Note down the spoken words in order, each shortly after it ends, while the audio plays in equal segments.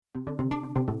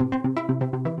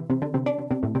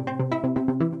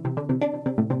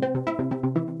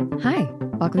Hi,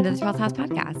 welcome to the 12th House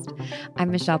Podcast.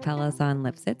 I'm Michelle Pellis on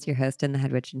Lipsitz, your host and the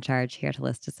head witch in charge here at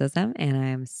Holisticism, and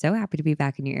I'm so happy to be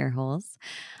back in your ear holes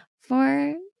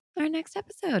for our next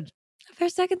episode of our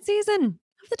second season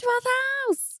of the 12th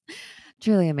House.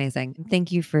 Truly amazing.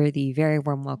 Thank you for the very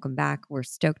warm welcome back. We're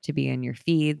stoked to be in your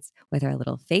feeds with our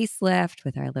little facelift,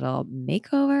 with our little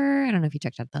makeover. I don't know if you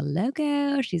checked out the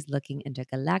logo. She's looking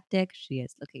intergalactic. She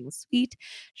is looking sweet.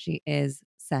 She is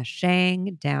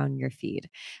sashaying down your feed.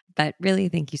 But really,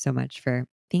 thank you so much for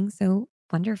being so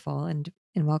wonderful and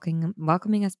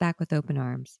welcoming us back with open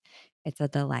arms. It's a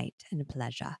delight and a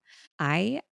pleasure.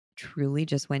 I truly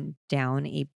just went down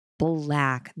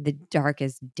the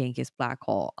darkest, dankest black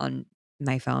hole on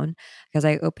my phone because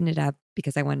I opened it up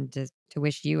because I wanted to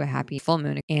wish you a happy full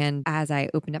moon. And as I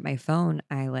opened up my phone,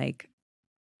 I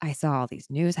saw all these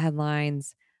news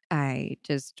headlines. I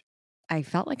just I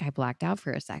felt like I blacked out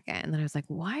for a second. And then I was like,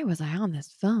 why was I on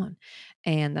this phone?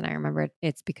 And then I remembered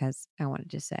it's because I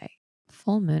wanted to say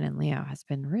full moon in Leo has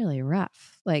been really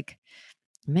rough. Like,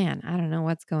 man, I don't know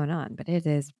what's going on, but it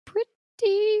is pretty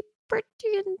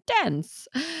intense.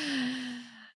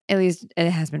 At least it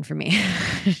has been for me.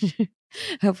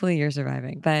 Hopefully you're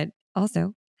surviving. But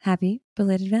also, happy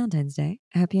belated Valentine's Day.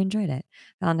 I hope you enjoyed it.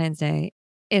 Valentine's Day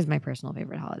is my personal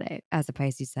favorite holiday as a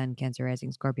Pisces sun, Cancer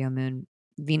rising, Scorpio moon,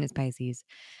 Venus Pisces,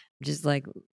 just like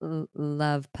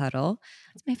love puddle.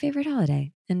 It's my favorite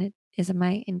holiday. And it is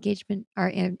my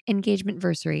our engagement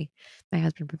versary. My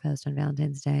husband proposed on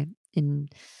Valentine's Day in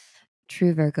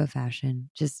true Virgo fashion,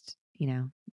 just,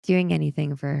 doing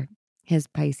anything for his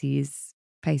Pisces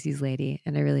lady.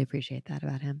 And I really appreciate that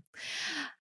about him.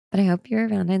 But I hope your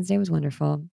Valentine's Day was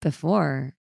wonderful.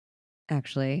 Before,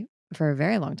 actually, for a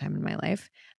very long time in my life,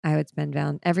 I would spend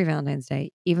every Valentine's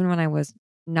Day, even when I was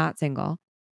not single,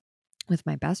 with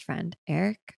my best friend,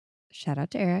 Eric. Shout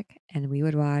out to Eric. And we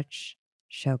would watch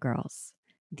Showgirls,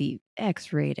 the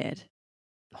X-rated,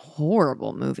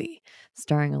 horrible movie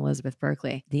starring Elizabeth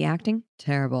Berkley. The acting,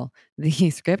 terrible. The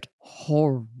script,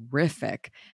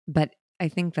 horrific. But I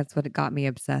think that's what got me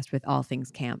obsessed with all things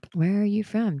camp. Where are you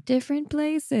from? Different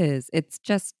places. It's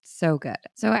just so good.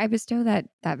 So I bestow that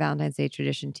Valentine's Day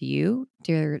tradition to you,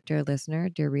 dear listener,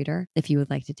 dear reader. If you would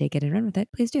like to take it and run with it,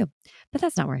 please do. But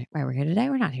that's not why we're here today.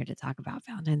 We're not here to talk about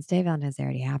Valentine's Day. Valentine's Day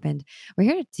already happened.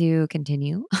 We're here to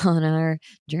continue on our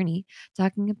journey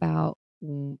talking about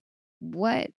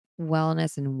what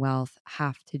wellness and wealth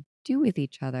have to do with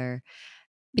each other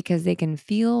because they can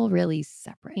feel really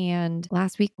separate. And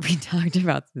last week we talked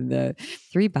about the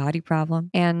 3-body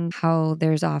problem and how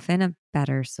there's often a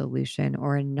better solution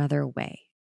or another way.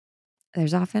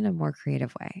 There's often a more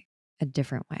creative way, a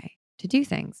different way to do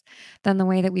things than the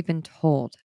way that we've been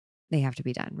told they have to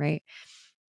be done, right?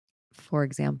 For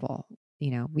example,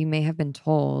 we may have been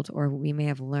told or we may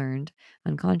have learned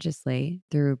unconsciously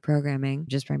through programming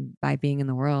just by being in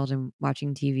the world and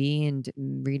watching TV and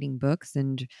reading books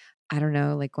and I don't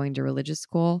know, like going to religious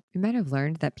school. We might have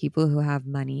learned that people who have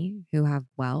money, who have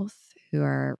wealth, who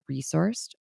are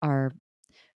resourced are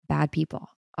bad people,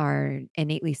 are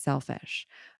innately selfish,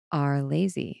 are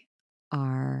lazy,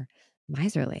 are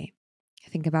miserly.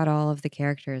 Think about all of the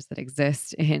characters that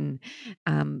exist in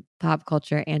pop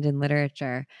culture and in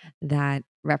literature that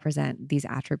represent these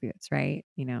attributes, right?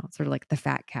 Sort of like the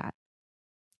fat cat.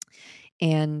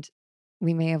 And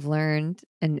we may have learned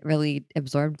and really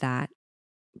absorbed that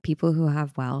people who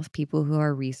have wealth, people who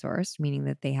are resourced, meaning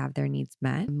that they have their needs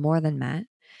met, more than met,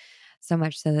 so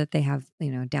much so that they have,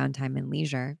 downtime and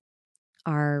leisure,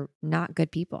 are not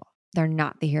good people. They're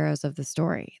not the heroes of the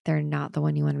story. They're not the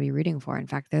one you want to be rooting for. In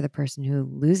fact, they're the person who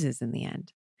loses in the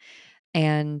end.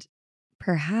 And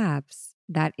perhaps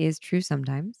that is true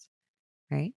sometimes,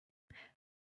 right?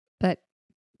 But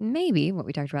maybe what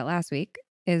we talked about last week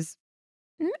is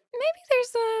maybe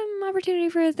there's some opportunity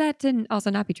for that to also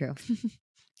not be true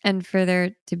and for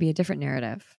there to be a different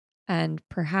narrative. And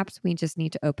perhaps we just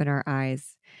need to open our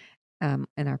eyes and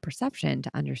our perception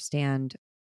to understand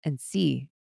and see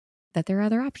that there are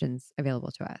other options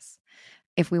available to us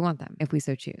if we want them, if we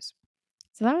so choose.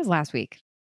 So that was last week.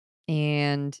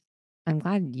 And I'm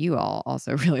glad you all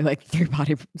also really like the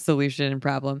 3-body solution and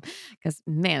problem because,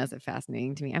 man, is it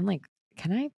fascinating to me. I'm like,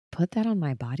 can I put that on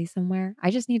my body somewhere? I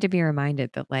just need to be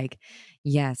reminded that, like,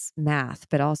 yes, math,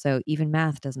 but also even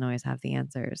math doesn't always have the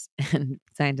answers. And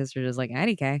scientists are just like,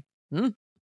 IDK,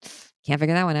 can't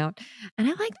figure that one out. And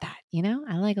I like that,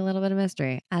 I like a little bit of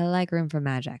mystery. I like room for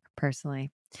magic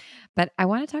personally. But I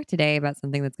want to talk today about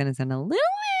something that's going to sound a little bit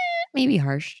maybe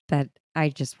harsh, but I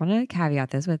just want to caveat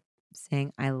this with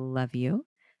saying I love you.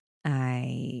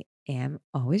 I am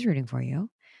always rooting for you.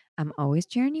 I'm always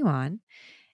cheering you on.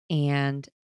 And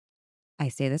I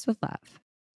say this with love,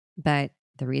 but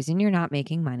the reason you're not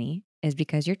making money is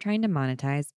because you're trying to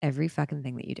monetize every fucking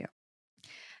thing that you do.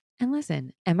 And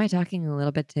listen, am I talking a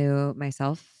little bit to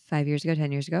myself 5 years ago,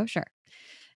 10 years ago? Sure.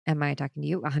 Am I talking to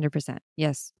you? 100%.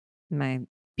 Yes, my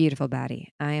beautiful baddie.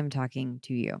 I am talking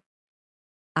to you.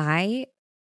 I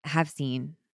have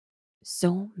seen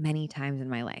so many times in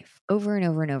my life, over and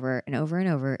over and over and over and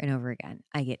over and over again,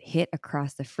 I get hit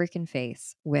across the freaking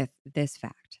face with this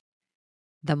fact.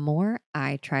 The more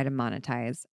I try to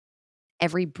monetize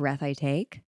every breath I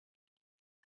take,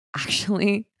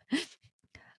 actually,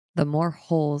 the more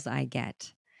holes I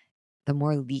get, the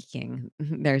more leaking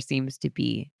there seems to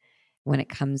be when it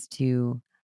comes to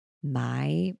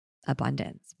my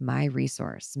abundance, my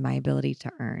resource, my ability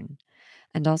to earn,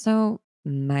 and also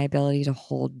my ability to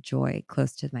hold joy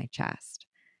close to my chest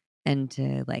and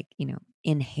to, like,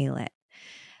 inhale it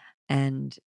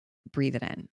and breathe it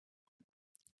in.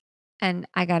 And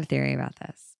I got a theory about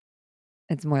this.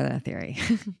 It's more than a theory.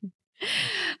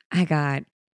 I got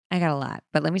I got a lot,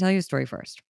 but let me tell you a story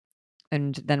first.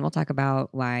 And then we'll talk about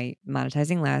why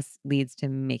monetizing less leads to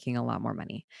making a lot more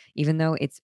money, even though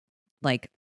it's like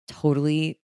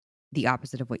totally the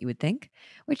opposite of what you would think,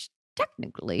 which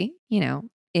technically,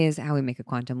 is how we make a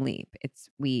quantum leap. It's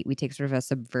we take sort of a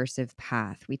subversive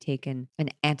path. We take an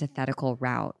antithetical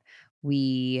route.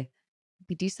 We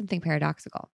we do something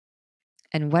paradoxical.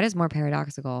 And what is more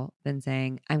paradoxical than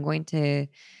saying, I'm going to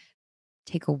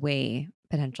take away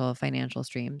potential financial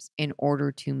streams in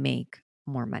order to make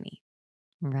more money?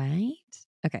 Right?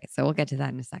 Okay, so we'll get to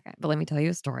that in a second. But let me tell you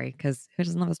a story because who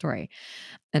doesn't love a story?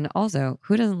 And also,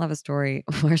 who doesn't love a story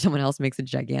where someone else makes a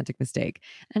gigantic mistake?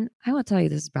 And I will tell you,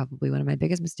 this is probably one of my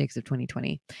biggest mistakes of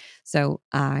 2020. So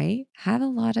I have a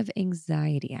lot of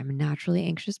anxiety. I'm a naturally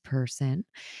anxious person.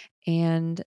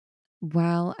 And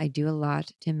while I do a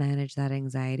lot to manage that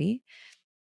anxiety,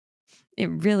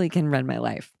 it really can run my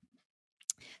life.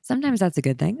 Sometimes that's a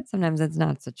good thing. Sometimes it's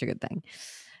not such a good thing.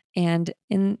 And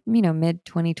in, mid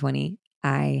 2020,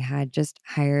 I had just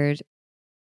hired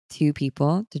two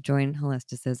people to join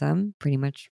Holisticism, pretty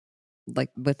much like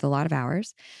with a lot of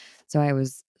hours. So I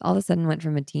was all of a sudden went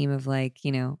from a team of like,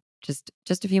 just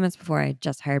a few months before I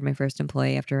just hired my first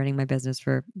employee after running my business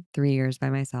for 3 years by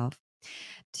myself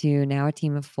to now a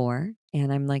team of four.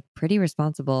 And I'm like pretty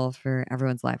responsible for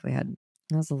everyone's livelihood.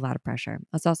 That was a lot of pressure.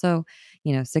 It's also,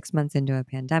 6 months into a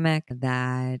pandemic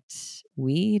that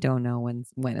we don't know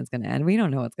when it's going to end. We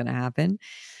don't know what's going to happen.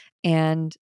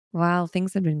 And while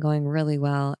things had been going really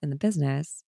well in the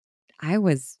business, I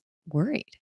was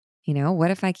worried.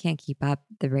 What if I can't keep up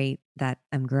the rate that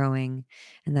I'm growing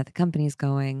and that the company's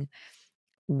going?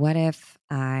 What if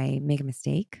I make a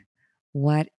mistake?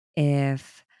 What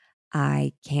if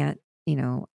I can't,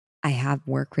 I have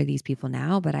work for these people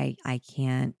now, but I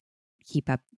can't keep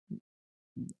up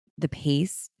the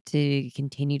pace to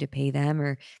continue to pay them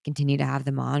or continue to have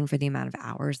them on for the amount of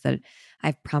hours that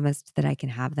I've promised that I can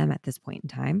have them at this point in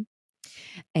time.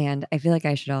 And I feel like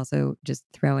I should also just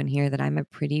throw in here that I'm a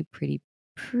pretty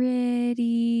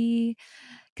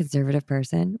conservative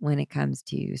person when it comes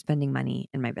to spending money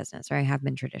in my business, or I have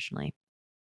been traditionally,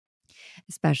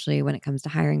 especially when it comes to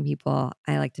hiring people.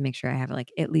 I like to make sure I have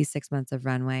like at least 6 months of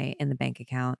runway in the bank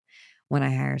account when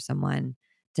I hire someone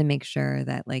to make sure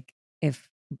that, like, if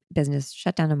business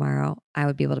shut down tomorrow, I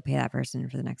would be able to pay that person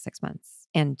for the next 6 months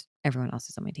and everyone else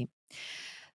is on my team.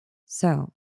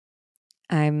 So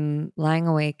I'm lying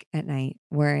awake at night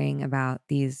worrying about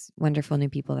these wonderful new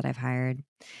people that I've hired.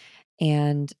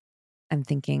 And I'm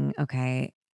thinking,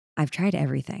 okay, I've tried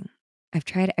everything. I've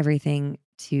tried everything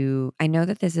to, I know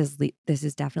that this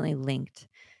is definitely linked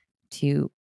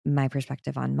to my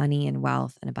perspective on money and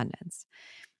wealth and abundance.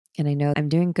 And I know I'm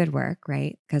doing good work,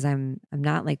 right? Because I'm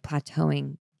not like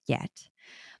plateauing yet,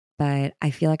 but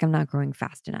I feel like I'm not growing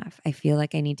fast enough. I feel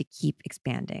like I need to keep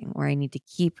expanding or I need to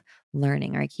keep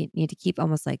learning or need to keep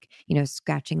almost like,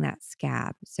 scratching that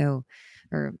scab. So,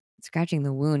 or scratching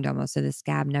the wound almost. So the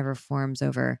scab never forms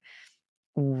over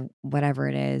whatever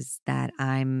it is that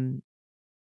I'm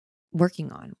working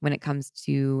on when it comes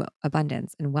to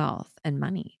abundance and wealth and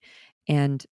money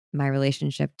and my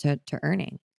relationship to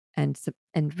earning and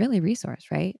really resource,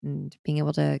 right? And being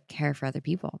able to care for other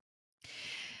people.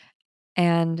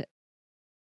 And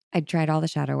I tried all the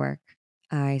shadow work.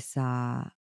 I saw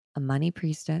a money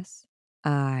priestess.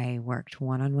 I worked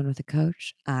one on one with a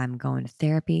coach. I'm going to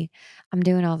therapy. I'm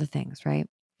doing all the things, right?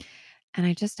 And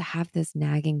I just have this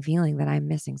nagging feeling that I'm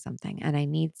missing something and I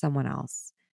need someone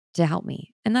else to help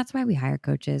me. And that's why we hire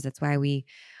coaches. That's why we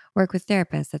work with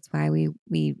therapists. That's why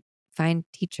we find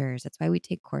teachers. That's why we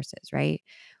take courses, right?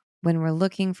 When we're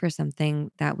looking for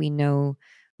something that we know,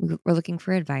 we're looking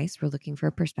for advice, we're looking for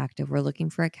a perspective, we're looking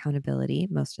for accountability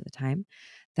most of the time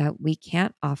that we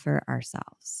can't offer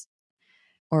ourselves,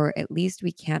 or at least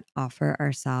we can't offer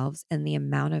ourselves in the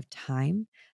amount of time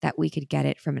that we could get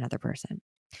it from another person.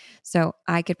 So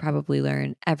I could probably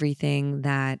learn everything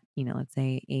that, let's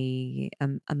say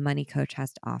a money coach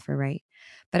has to offer, right?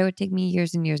 But it would take me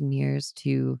years and years and years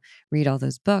to read all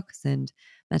those books and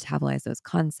metabolize those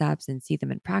concepts and see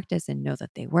them in practice and know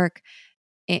that they work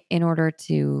in order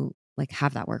to like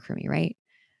have that work for me, right?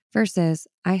 Versus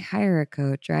I hire a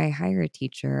coach or I hire a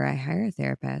teacher or I hire a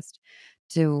therapist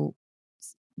to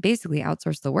basically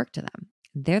outsource the work to them.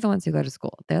 They're the ones who go to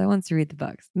school. They're the ones who read the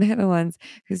books. They're the ones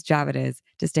whose job it is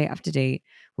to stay up to date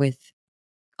with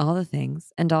all the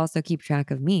things and also keep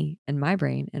track of me and my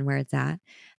brain and where it's at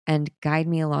and guide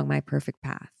me along my perfect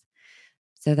path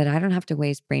so that I don't have to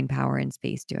waste brain power and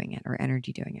space doing it or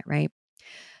energy doing it, right?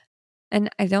 And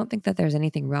I don't think that there's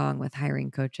anything wrong with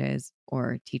hiring coaches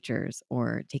or teachers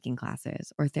or taking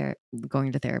classes or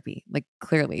going to therapy, like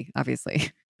clearly,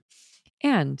 obviously.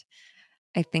 And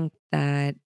I think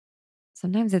that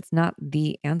sometimes it's not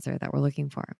the answer that we're looking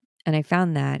for. And I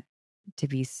found that to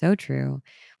be so true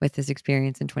with this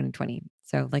experience in 2020.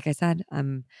 So, like I said,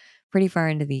 I'm pretty far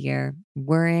into the year,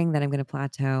 worrying that I'm going to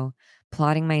plateau,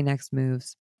 plotting my next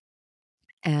moves.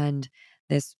 And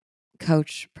this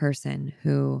coach person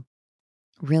who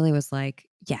really was like,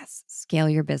 yes, scale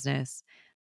your business.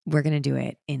 We're going to do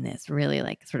it in this really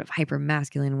like sort of hyper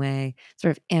masculine way,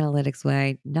 sort of analytics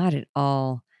way, not at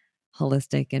all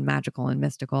holistic and magical and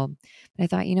mystical. But I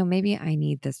thought, maybe I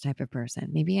need this type of person.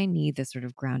 Maybe I need this sort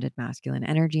of grounded masculine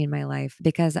energy in my life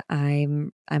because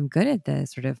I'm good at the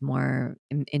sort of more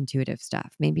intuitive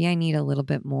stuff. Maybe I need a little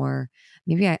bit more.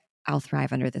 Maybe I'll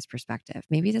thrive under this perspective.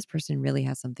 Maybe this person really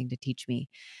has something to teach me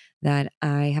that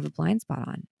I have a blind spot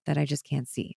on that I just can't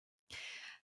see.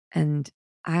 And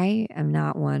I am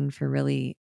not one for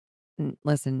really,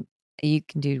 listen, you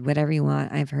can do whatever you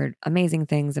want. I've heard amazing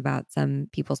things about some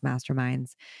people's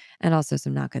masterminds and also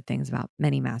some not good things about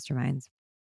many masterminds.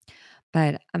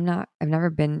 But I've never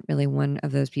been really one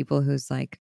of those people who's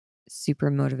like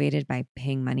super motivated by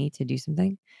paying money to do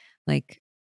something. Like,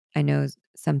 I know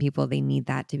some people, they need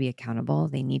that to be accountable.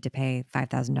 They need to pay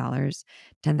 $5,000,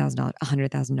 $10,000,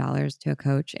 $100,000 to a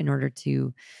coach in order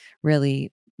to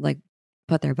really like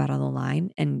put their butt on the line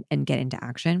and get into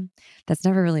action. That's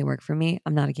never really worked for me.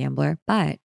 I'm not a gambler,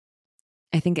 but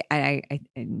I think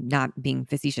not being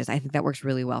facetious, I think that works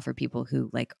really well for people who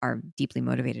like are deeply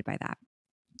motivated by that.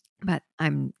 But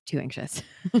I'm too anxious.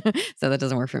 So that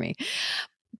doesn't work for me.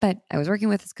 But I was working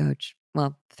with this coach.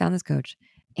 Well, found this coach,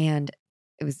 and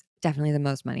it was definitely the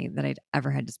most money that I'd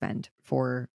ever had to spend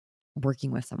for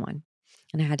working with someone.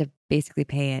 And I had to basically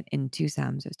pay it in two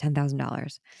sums. It was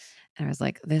 $10,000. And I was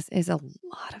like, this is a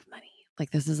lot of money. Like,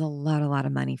 this is a lot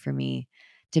of money for me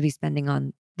to be spending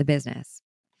on the business.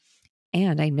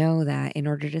 And I know that in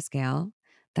order to scale,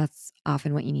 that's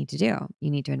often what you need to do.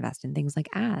 You need to invest in things like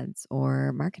ads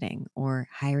or marketing or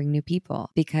hiring new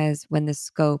people because when the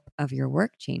scope of your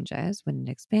work changes, when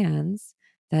it expands,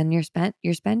 then your spend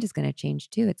is going to change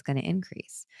too. It's going to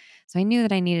increase. So I knew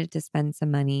that I needed to spend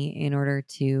some money in order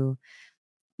to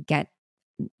get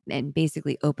and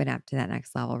basically open up to that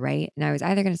next level, right? And I was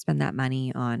either going to spend that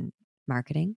money on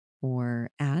marketing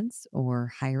or ads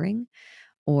or hiring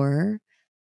or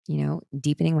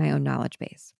deepening my own knowledge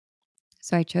base.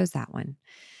 So I chose that one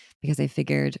because I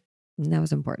figured that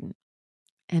was important.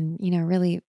 And,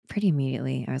 really pretty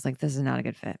immediately, I was like, this is not a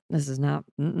good fit. This is not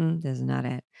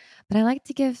it. But I like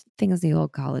to give things the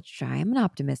old college try. I'm an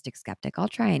optimistic skeptic. I'll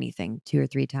try anything two or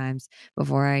three times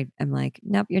before I am like,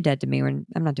 nope, you're dead to me. I'm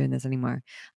not doing this anymore.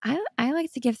 I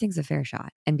like to give things a fair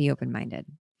shot and be open minded.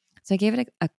 So I gave it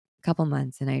a couple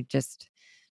months and I just,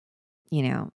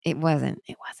 it wasn't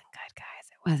good, guys.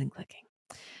 It wasn't clicking.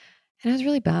 And I was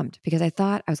really bummed because I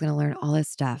thought I was going to learn all this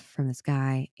stuff from this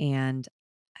guy. And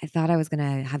I thought I was going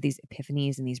to have these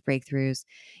epiphanies and these breakthroughs,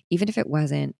 even if it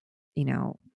wasn't, you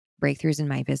know, breakthroughs in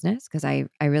my business. Cause I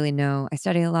really know I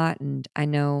study a lot and I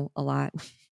know a lot.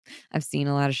 I've seen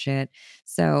a lot of shit.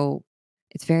 So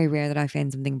it's very rare that I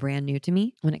find something brand new to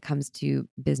me when it comes to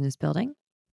business building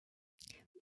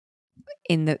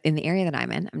in the area that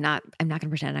I'm in. I'm not going to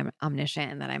pretend I'm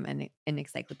omniscient and that I'm an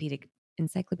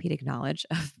encyclopedic knowledge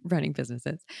of running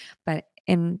businesses, but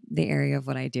in the area of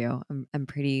what I do, I'm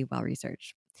pretty well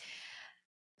researched.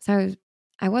 So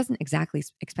I wasn't exactly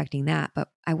expecting that, but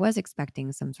I was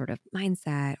expecting some sort of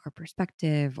mindset or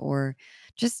perspective or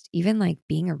just even like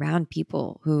being around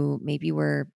people who maybe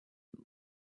were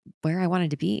where I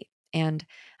wanted to be And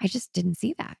I just didn't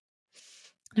see that.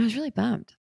 And I was really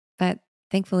bummed. But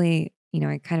thankfully,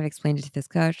 I kind of explained it to this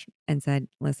coach and said,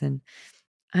 listen,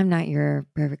 I'm not your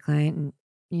perfect client and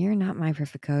you're not my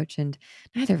perfect coach. And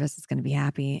neither of us is going to be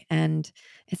happy. And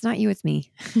it's not you, it's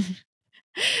me.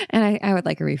 And I would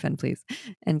like a refund, please.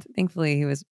 And thankfully, he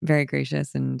was very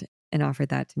gracious and offered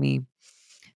that to me.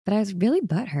 But I was really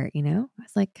butthurt, I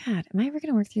was like, God, am I ever going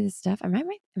to work through this stuff? Am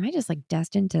I just like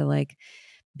destined to like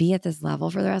be at this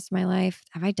level for the rest of my life?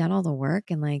 Have I done all the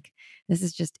work and like this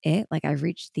is just it? Like I've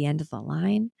reached the end of the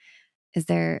line? Is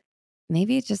there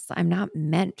maybe it's just I'm not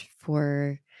meant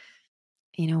for,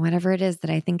 whatever it is that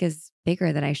I think is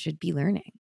bigger that I should be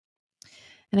learning.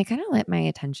 And I kind of let my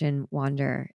attention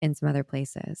wander in some other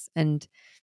places. And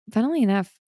funnily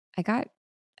enough, I got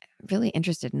really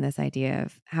interested in this idea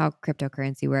of how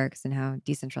cryptocurrency works and how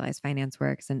decentralized finance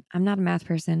works. And I'm not a math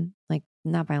person, like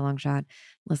not by a long shot.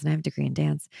 Listen, I have a degree in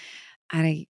dance.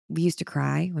 We used to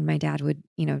cry when my dad would,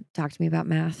 talk to me about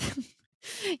math.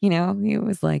 He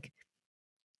was like,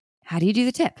 how do you do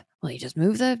the tip? Well, you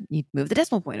move the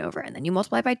decimal point over and then you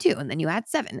multiply by 2 and then you add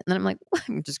 7. And then I'm like,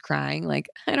 I'm just crying. Like,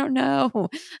 I don't know.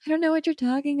 I don't know what you're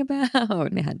talking about.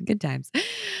 And I had good times.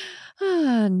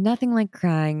 Nothing like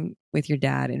crying with your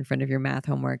dad in front of your math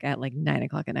homework at like 9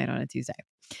 o'clock at night on a Tuesday.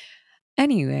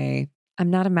 Anyway,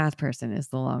 I'm not a math person is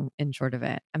the long and short of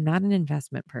it. I'm not an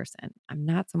investment person. I'm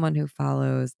not someone who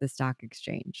follows the stock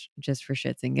exchange just for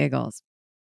shits and giggles.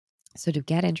 So to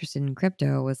get interested in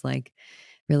crypto was like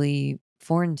really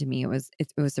foreign to me. It was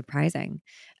surprising.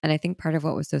 And I think part of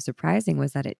what was so surprising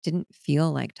was that it didn't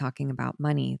feel like talking about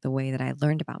money the way that I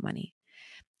learned about money.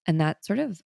 And that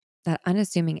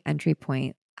unassuming entry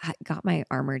point got my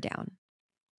armor down.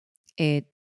 It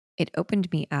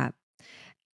opened me up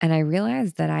and I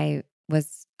realized that I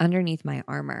was underneath my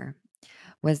armor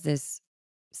was this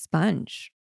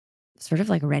sponge sort of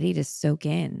like ready to soak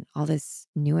in all this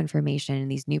new information and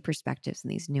these new perspectives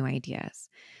and these new ideas.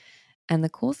 And the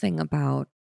cool thing about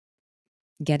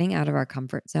getting out of our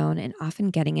comfort zone and often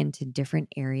getting into different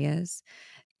areas,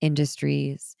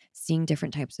 industries, seeing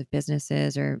different types of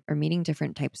businesses or meeting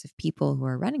different types of people who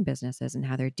are running businesses and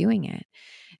how they're doing it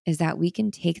is that we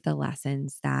can take the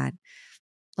lessons that,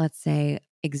 let's say,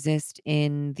 exist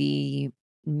in the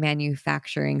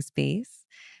manufacturing space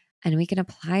and we can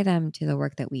apply them to the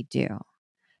work that we do.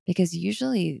 Because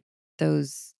usually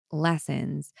those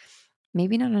lessons,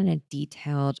 maybe not on a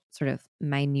detailed sort of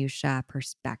minutia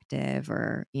perspective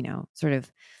or, sort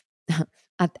of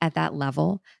at that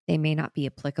level, they may not be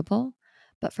applicable.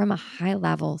 But from a high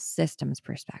level systems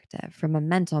perspective, from a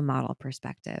mental model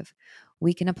perspective,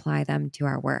 we can apply them to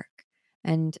our work.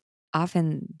 And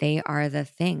often they are the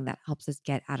thing that helps us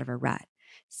get out of a rut.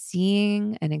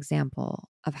 Seeing an example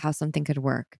of how something could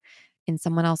work in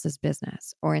someone else's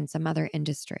business or in some other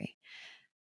industry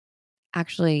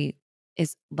actually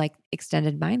is like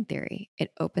extended mind theory.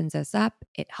 It opens us up,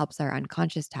 it helps our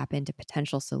unconscious tap into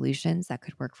potential solutions that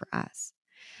could work for us.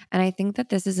 And I think that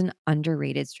this is an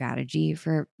underrated strategy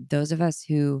for those of us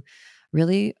who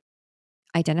really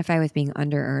identify with being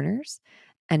under earners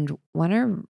and want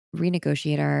to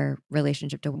renegotiate our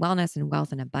relationship to wellness and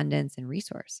wealth and abundance and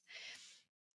resource.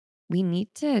 We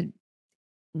need to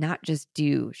not just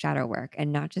do shadow work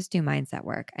and not just do mindset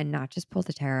work and not just pull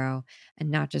the tarot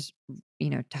and not just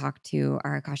talk to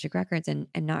our akashic records and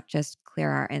not just clear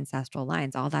our ancestral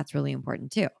lines. All that's really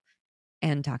important too,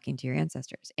 and talking to your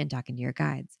ancestors and talking to your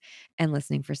guides and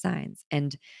listening for signs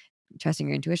and trusting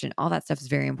your intuition. All that stuff is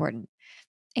very important.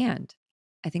 And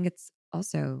I think it's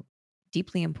also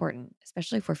deeply important,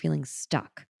 especially if we're feeling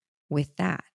stuck with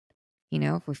that.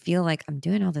 If we feel like I'm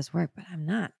doing all this work but I'm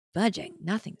not budging,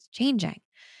 nothing's changing,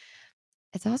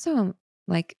 it's also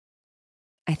like,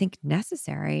 I think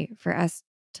necessary for us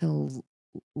to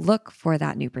look for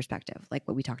that new perspective, like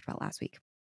what we talked about last week.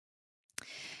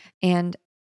 And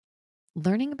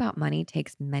learning about money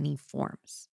takes many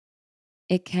forms.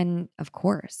 It can, of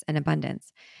course, in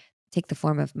abundance, take the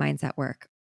form of mindset work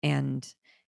and,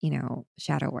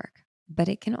 shadow work, but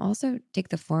it can also take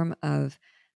the form of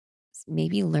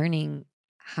maybe learning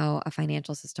how a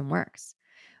financial system works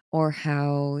or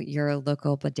how your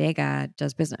local bodega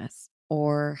does business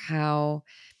or how,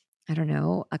 I don't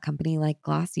know, a company like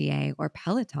Glossier or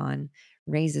Peloton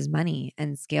raises money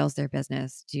and scales their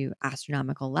business to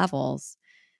astronomical levels,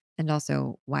 and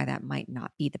also why that might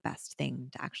not be the best thing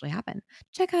to actually happen.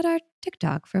 Check out our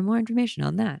TikTok for more information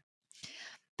on that.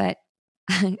 But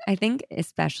I think,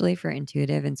 especially for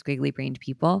intuitive and squiggly brained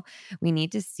people, we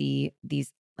need to see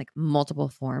these like multiple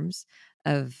forms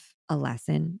of a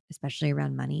lesson, especially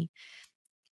around money,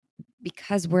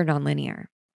 because we're nonlinear.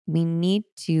 We need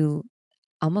to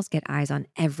almost get eyes on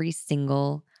every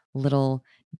single little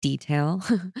detail,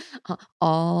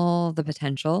 all the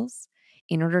potentials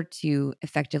in order to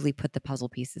effectively put the puzzle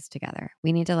pieces together.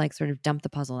 We need to like sort of dump the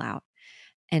puzzle out.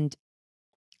 And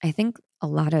I think a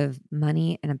lot of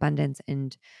money and abundance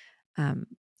and um,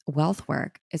 wealth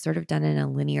work is sort of done in a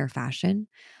linear fashion.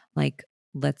 Like,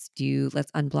 let's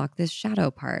unblock this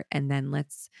shadow part, and then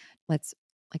let's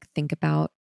like think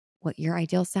about what your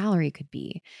ideal salary could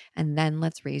be, and then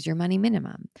let's raise your money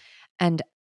minimum. And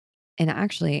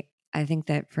actually, I think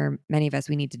that for many of us,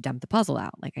 we need to dump the puzzle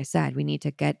out. Like I said, we need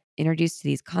to get introduced to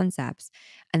these concepts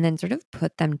and then sort of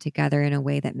put them together in a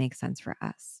way that makes sense for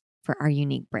us, for our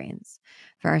unique brains,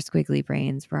 for our squiggly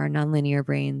brains, for our nonlinear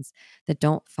brains that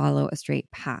don't follow a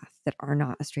straight path, that are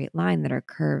not a straight line, that are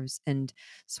curves and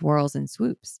swirls and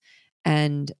swoops,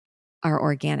 and are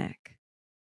organic.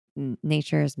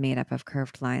 Nature is made up of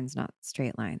curved lines, not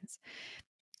straight lines.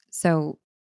 So,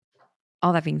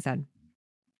 all that being said,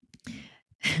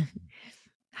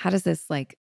 how does this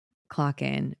like clock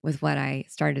in with what I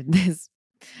started this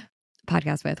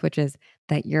podcast with, which is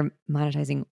that you're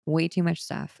monetizing way too much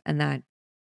stuff, and that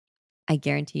I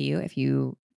guarantee you, if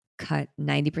you cut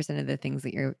 90% of the things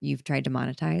that you've tried to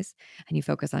monetize and you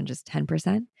focus on just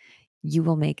 10%, you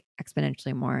will make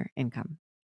exponentially more income.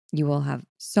 You will have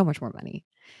so much more money.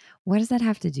 What does that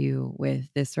have to do with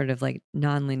this sort of like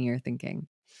nonlinear thinking?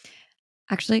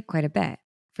 Actually, quite a bit.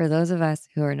 For those of us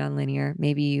who are nonlinear,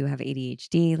 maybe you have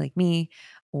ADHD like me,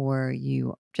 or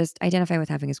you just identify with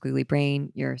having a squiggly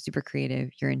brain, you're super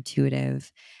creative, you're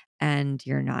intuitive, and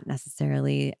you're not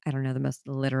necessarily, I don't know, the most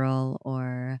literal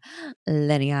or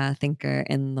linear thinker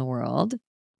in the world.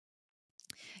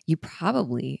 You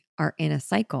probably are in a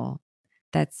cycle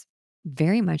that's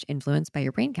very much influenced by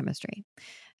your brain chemistry.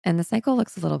 And the cycle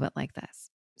looks a little bit like this.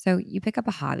 So you pick up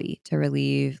a hobby to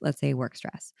relieve, let's say, work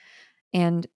stress.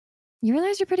 And you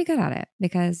realize you're pretty good at it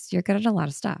because you're good at a lot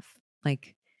of stuff,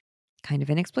 like kind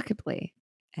of inexplicably.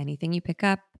 Anything you pick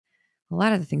up, a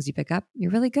lot of the things you pick up,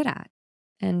 you're really good at.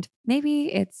 And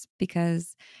maybe it's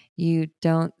because you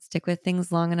don't stick with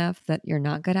things long enough that you're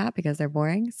not good at because they're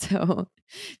boring. So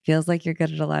feels like you're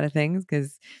good at a lot of things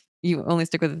because you only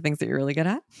stick with the things that you're really good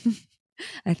at.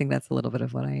 I think that's a little bit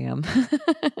of what I am,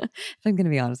 if I'm going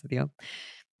to be honest with you.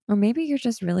 Or maybe you're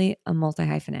just really a multi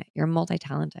hyphenate. You're multi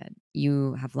talented.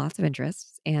 You have lots of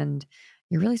interests and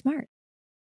you're really smart.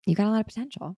 You got a lot of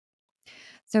potential.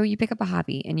 So you pick up a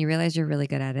hobby and you realize you're really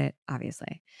good at it,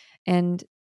 obviously. And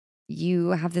you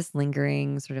have this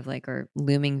lingering sort of like or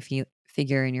looming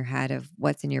figure in your head of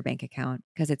what's in your bank account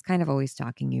because it's kind of always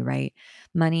stalking you, right?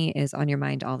 Money is on your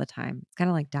mind all the time. It's kind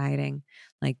of like dieting.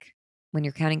 Like when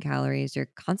you're counting calories, you're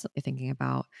constantly thinking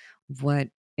about what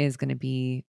is going to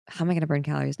be, how am I going to burn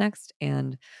calories next?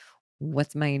 And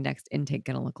what's my next intake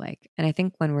going to look like? And I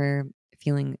think when we're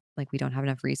feeling like we don't have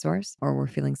enough resource or we're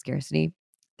feeling scarcity,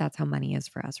 that's how money is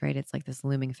for us, right? It's like this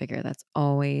looming figure that's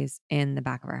always in the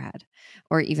back of our head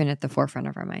or even at the forefront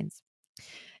of our minds.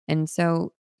 And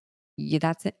so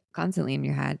that's it constantly in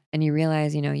your head. And you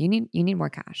realize, you need more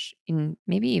cash. And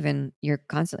maybe even you're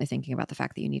constantly thinking about the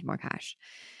fact that you need more cash.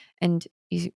 And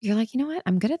you're like, you know what?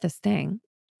 I'm good at this thing.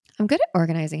 I'm good at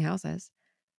organizing houses.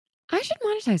 I should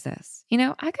monetize this.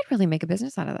 I could really make a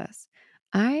business out of this.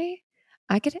 I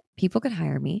I could people could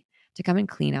hire me to come and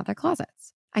clean out their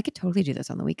closets. I could totally do this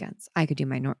on the weekends. I could do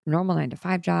my normal 9 to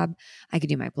 5 job. I could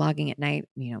do my blogging at night,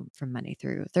 from Monday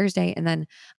through Thursday. And then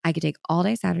I could take all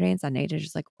day Saturday and Sunday to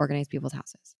just like organize people's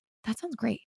houses. That sounds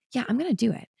great. Yeah, I'm going to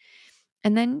do it.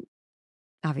 And then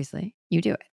obviously, you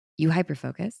do it. You hyper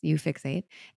focus, you fixate,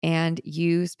 and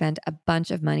you spend a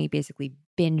bunch of money basically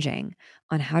binging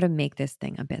on how to make this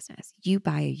thing a business. You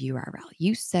buy a URL,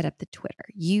 you set up the Twitter,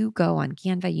 you go on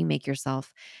Canva, you make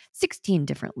yourself 16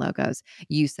 different logos,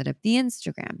 you set up the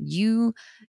Instagram, you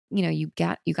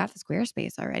got the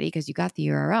Squarespace already because you got the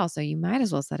URL. So you might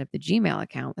as well set up the Gmail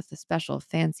account with the special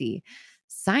fancy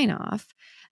sign off.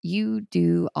 You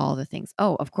do all the things.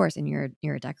 Oh, of course, and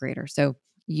you're a decorator. So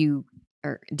you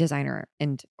or designer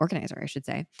and organizer, I should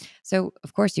say. So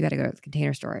of course you got to go to the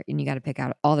Container Store and you got to pick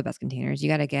out all the best containers. You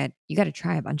got to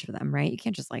try a bunch of them, right? You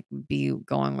can't just like be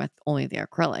going with only the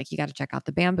acrylic. You got to check out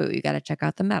the bamboo. You got to check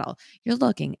out the metal. You're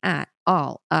looking at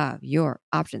all of your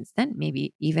options. Then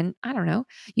maybe even, I don't know,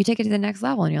 you take it to the next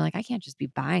level and you're like, I can't just be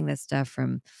buying this stuff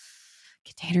from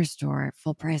Container Store at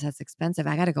full price. That's expensive.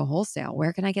 I got to go wholesale.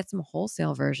 Where can I get some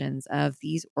wholesale versions of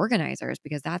these organizers?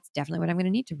 Because that's definitely what I'm going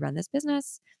to need to run this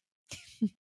business.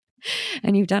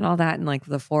 And you've done all that in like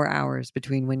the 4 hours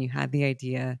between when you had the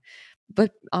idea,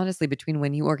 but honestly, between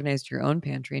when you organized your own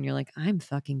pantry and you're like, I'm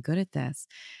fucking good at this,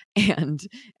 and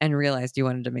realized you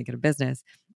wanted to make it a business.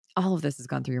 All of this has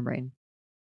gone through your brain.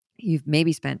 You've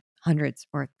maybe spent hundreds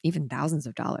or even thousands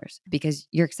of dollars because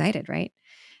you're excited, right?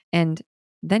 And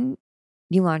then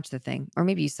you launch the thing, or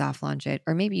maybe you soft launch it,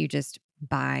 or maybe you just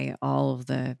buy all of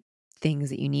the things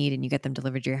that you need and you get them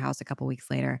delivered to your house a couple weeks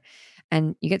later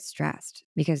and you get stressed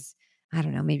because I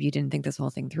don't know, maybe you didn't think this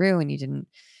whole thing through and you didn't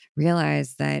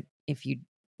realize that if you'd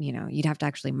have to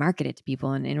actually market it to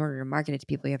people. And in order to market it to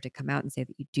people, you have to come out and say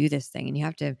that you do this thing and you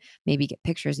have to maybe get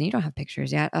pictures and you don't have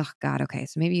pictures yet. Oh God. Okay.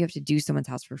 So maybe you have to do someone's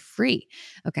house for free.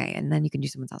 Okay. And then you can do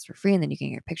someone's house for free and then you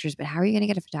can get pictures. But how are you going to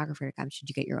get a photographer to come? Should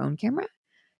you get your own camera?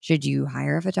 Should you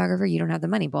hire a photographer? You don't have the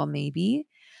money. Well, maybe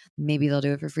they'll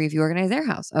do it for free if you organize their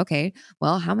house. Okay.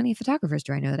 Well, how many photographers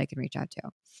do I know that I can reach out to?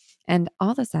 And all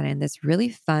of a sudden, this really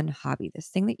fun hobby, this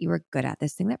thing that you were good at,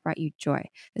 this thing that brought you joy,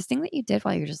 this thing that you did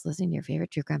while you're just listening to your favorite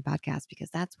true crime podcast,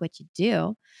 because that's what you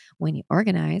do when you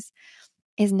organize,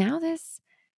 is now this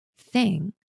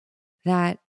thing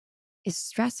that is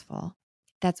stressful,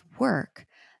 that's work,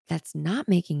 that's not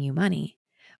making you money,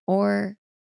 or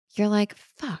you're like,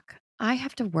 fuck, I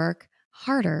have to work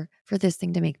harder for this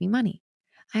thing to make me money.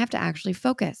 I have to actually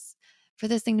focus for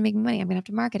this thing to make me money. I'm going to have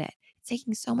to market it. It's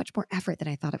taking so much more effort than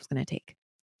I thought it was going to take.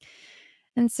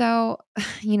 And so,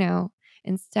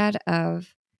 instead of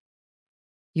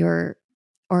your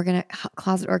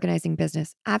closet organizing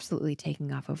business absolutely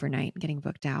taking off overnight and getting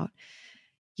booked out,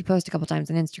 you post a couple times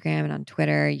on Instagram and on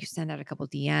Twitter, you send out a couple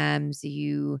DMs,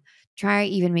 you try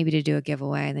even maybe to do a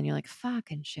giveaway, and then you're like,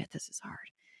 fucking shit, this is hard.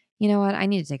 You know what? I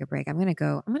need to take a break. I'm gonna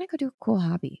go do a cool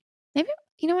hobby. Maybe,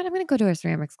 you know what? I'm gonna go to a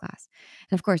ceramics class.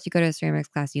 And of course, you go to a ceramics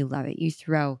class, you love it.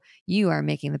 You are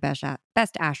making the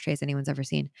best ashtrays anyone's ever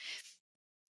seen.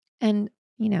 And,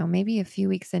 maybe a few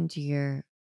weeks into your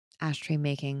ashtray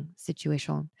making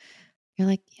situation, you're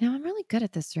like, I'm really good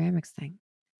at this ceramics thing.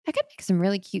 I could make some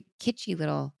really cute, kitschy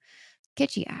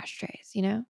ashtrays.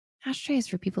 Ashtrays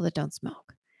for people that don't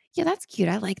smoke. Yeah, that's cute.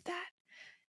 I like that.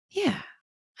 Yeah,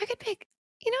 I could make,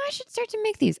 I should start to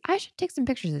make these. I should take some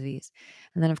pictures of these.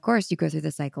 And then, of course, you go through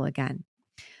the cycle again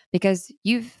because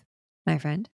you've, my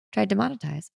friend, tried to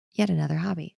monetize yet another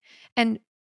hobby. And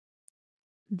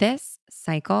this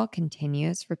cycle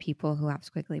continues for people who have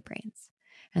squiggly brains.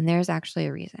 And there's actually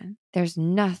a reason. There's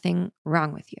nothing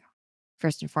wrong with you,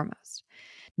 first and foremost.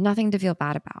 Nothing to feel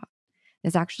bad about.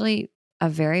 It's actually a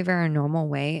very, very normal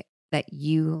way that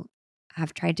you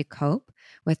have tried to cope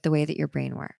with the way that your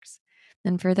brain works.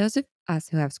 And for those of us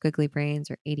who have squiggly brains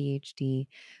or ADHD,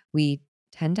 we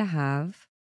tend to have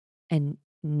and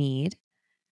need,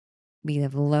 we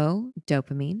have low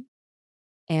dopamine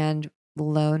and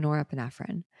low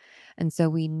norepinephrine. And so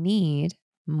we need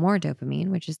more dopamine,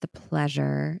 which is the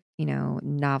pleasure,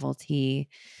 novelty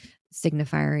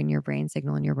signifier in your brain,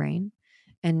 signal in your brain.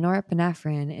 And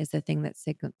norepinephrine is the thing that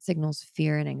signals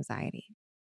fear and anxiety.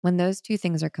 When those two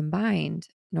things are combined,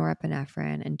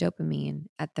 norepinephrine and dopamine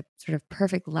at the sort of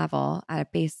perfect level at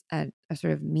a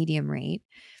sort of medium rate,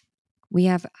 we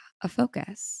have a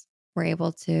focus. We're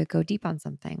able to go deep on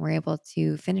something. We're able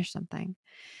to finish something.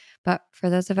 But for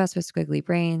those of us with squiggly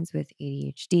brains, with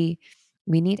ADHD,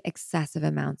 we need excessive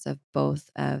amounts of both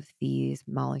of these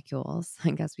molecules,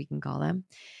 I guess we can call them,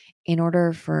 in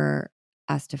order for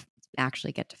us to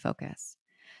actually get to focus.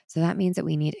 So that means that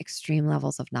we need extreme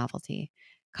levels of novelty,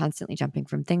 constantly jumping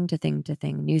from thing to thing to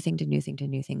thing, new thing to new thing to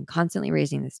new thing, constantly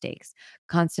raising the stakes,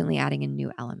 constantly adding in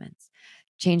new elements.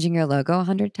 Changing your logo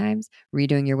 100 times,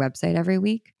 redoing your website every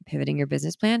week, pivoting your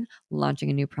business plan, launching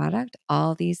a new product,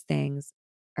 all these things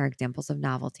are examples of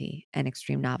novelty and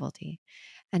extreme novelty.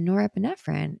 And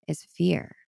norepinephrine is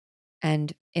fear.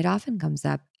 And it often comes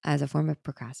up as a form of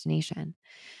procrastination.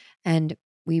 And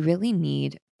we really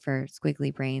need, for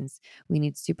squiggly brains, we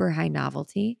need super high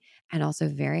novelty and also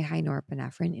very high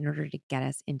norepinephrine in order to get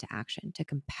us into action, to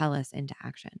compel us into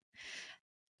action.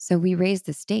 So we raise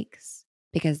the stakes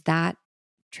because that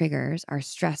triggers our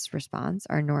stress response,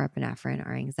 our norepinephrine,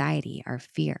 our anxiety, our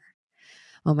fear.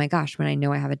 Oh my gosh, when I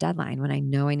know I have a deadline, when I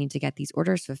know I need to get these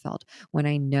orders fulfilled, when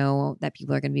I know that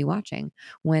people are going to be watching,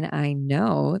 when I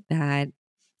know that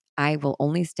I will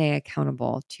only stay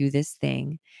accountable to this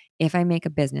thing if I make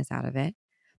a business out of it,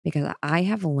 because I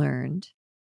have learned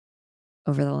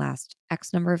over the last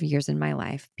X number of years in my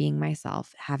life, being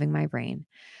myself, having my brain,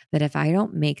 that if I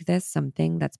don't make this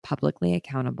something that's publicly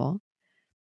accountable,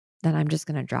 then I'm just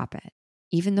going to drop it,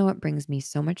 even though it brings me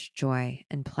so much joy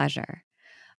and pleasure.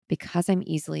 Because I'm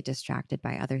easily distracted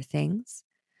by other things,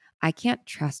 I can't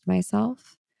trust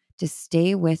myself to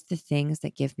stay with the things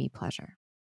that give me pleasure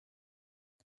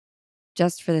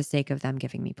just for the sake of them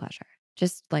giving me pleasure.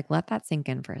 Just like let that sink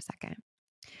in for a second.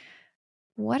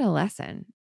 What a lesson.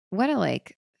 What a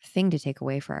thing to take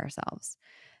away for ourselves,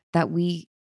 that we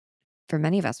for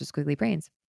many of us with squiggly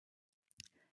brains,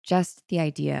 just the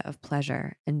idea of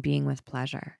pleasure and being with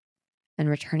pleasure and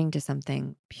returning to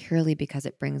something purely because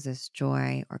it brings us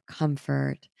joy or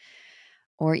comfort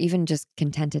or even just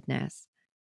contentedness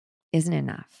isn't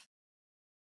enough.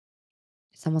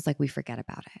 It's almost like we forget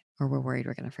about it or we're worried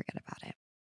we're going to forget about it.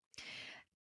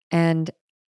 And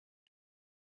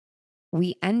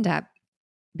we end up,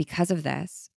 because of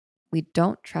this, we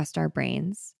don't trust our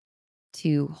brains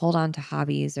to hold on to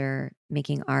hobbies or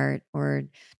making art or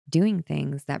doing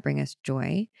things that bring us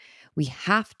joy. We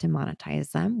have to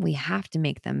monetize them. We have to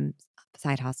make them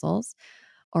side hustles,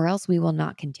 or else we will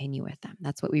not continue with them.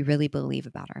 That's what we really believe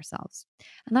about ourselves.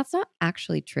 And that's not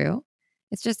actually true.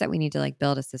 It's just that we need to like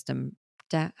build a system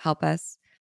to help us,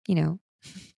 you know,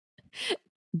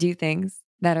 do things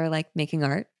that are like making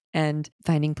art and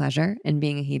finding pleasure and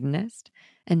being a hedonist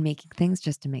and making things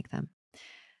just to make them.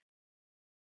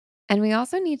 And we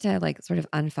also need to like sort of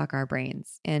unfuck our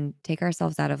brains and take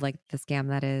ourselves out of like the scam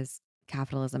that is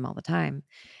capitalism all the time.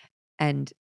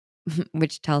 And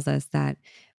which tells us that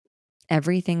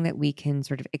everything that we can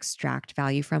sort of extract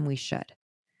value from, we should.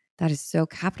 That is so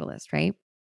capitalist, right?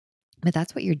 But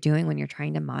that's what you're doing when you're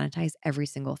trying to monetize every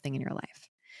single thing in your life.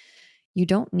 You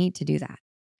don't need to do that.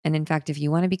 And in fact, if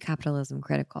you want to be capitalism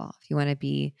critical, if you want to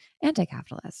be anti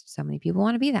capitalist, so many people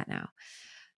want to be that now,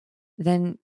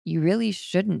 then you really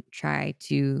shouldn't try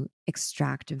to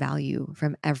extract value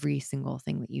from every single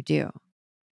thing that you do.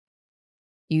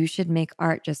 You should make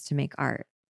art just to make art.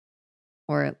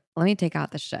 Or let me take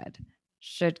out the should.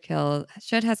 Should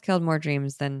has killed more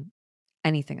dreams than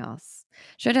anything else.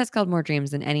 Should has killed more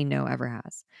dreams than any no ever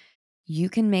has. You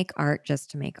can make art just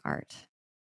to make art.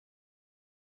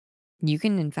 You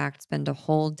can, in fact, spend a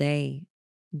whole day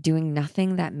doing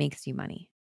nothing that makes you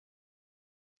money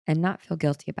and not feel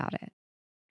guilty about it.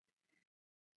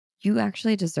 You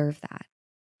actually deserve that.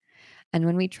 And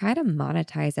when we try to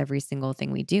monetize every single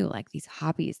thing we do, like these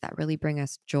hobbies that really bring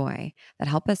us joy, that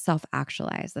help us self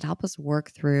actualize, that help us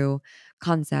work through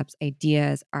concepts,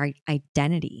 ideas, our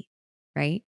identity,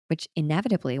 right? Which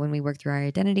inevitably, when we work through our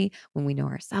identity, when we know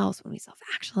ourselves, when we self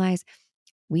actualize,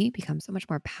 we become so much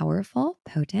more powerful,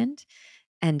 potent,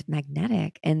 and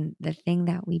magnetic in the thing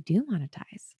that we do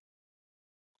monetize.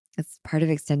 It's part of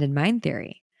extended mind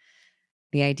theory.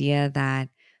 The idea that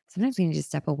sometimes we need to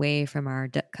step away from our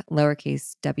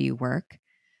lowercase w work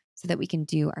so that we can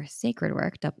do our sacred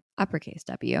work, uppercase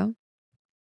W,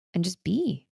 and just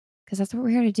be. Because that's what we're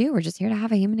here to do. We're just here to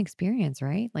have a human experience,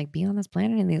 right? Like be on this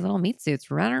planet in these little meat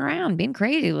suits, running around, being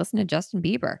crazy, listening to Justin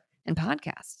Bieber and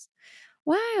podcasts.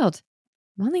 Wild.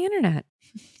 I'm on the internet.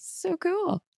 So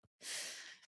cool.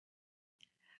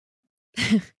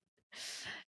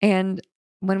 And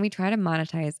when we try to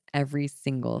monetize every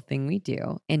single thing we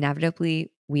do,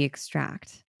 inevitably we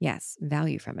extract, yes,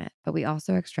 value from it, but we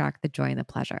also extract the joy and the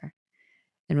pleasure.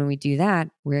 And when we do that,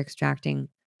 we're extracting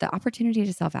the opportunity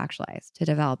to self actualize, to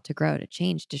develop, to grow, to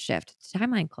change, to shift, to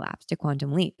timeline collapse, to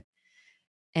quantum leap.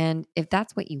 And if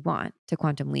that's what you want, to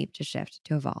quantum leap, to shift,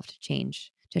 to evolve, to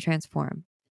change, to transform,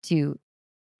 to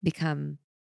become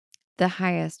the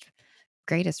highest,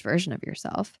 greatest version of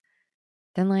yourself,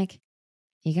 then like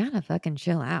you gotta fucking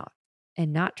chill out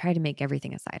and not try to make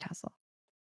everything a side hustle.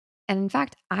 And in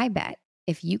fact, I bet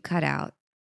if you cut out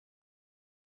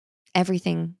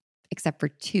everything except for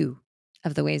two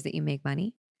of the ways that you make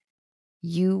money,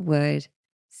 you would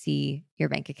see your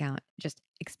bank account just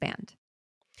expand.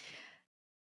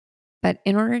 But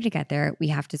in order to get there, we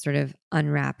have to sort of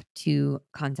unwrap two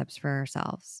concepts for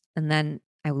ourselves. And then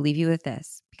I will leave you with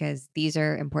this because these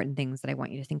are important things that I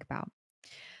want you to think about.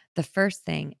 The first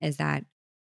thing is that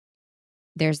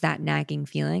there's that nagging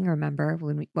feeling. Remember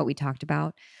what we talked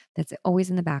about that's always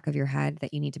in the back of your head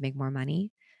that you need to make more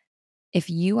money. If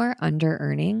you are under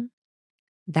earning,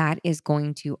 that is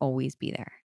going to always be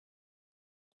there.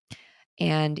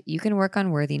 And you can work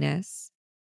on worthiness.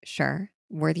 Sure,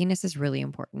 worthiness is really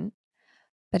important.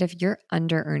 But if you're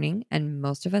under earning, and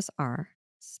most of us are,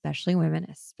 especially women,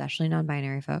 especially non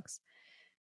binary folks,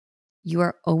 you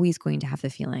are always going to have the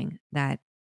feeling that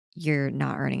you're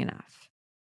not earning enough.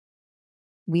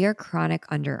 We are chronic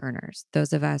under earners.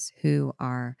 Those of us who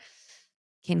are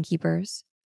kin keepers,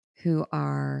 who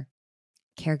are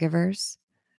caregivers,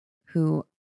 who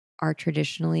are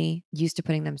traditionally used to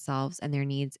putting themselves and their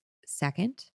needs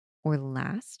second or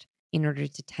last in order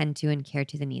to tend to and care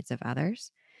to the needs of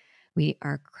others. We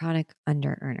are chronic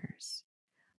under earners.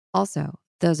 Also,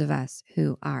 those of us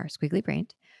who are squiggly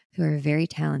brained, who are very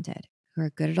talented, who are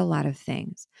good at a lot of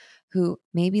things, who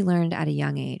maybe learned at a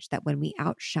young age that when we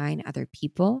outshine other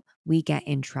people, we get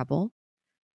in trouble.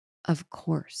 Of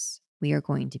course, we are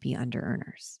going to be under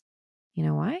earners. You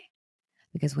know why?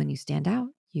 because when you stand out,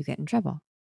 you get in trouble.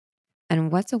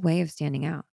 And what's a way of standing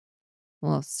out?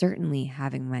 Well, certainly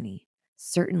having money,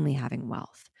 certainly having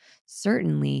wealth,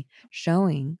 certainly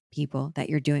showing people that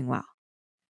you're doing well.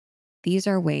 These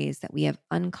are ways that we have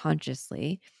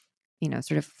unconsciously,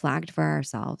 sort of flagged for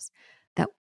ourselves that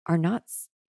are not,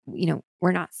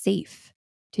 we're not safe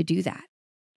to do that.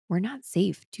 We're not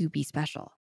safe to be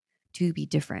special, to be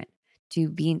different, to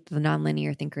be the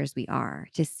nonlinear thinkers we are,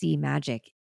 to see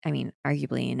magic,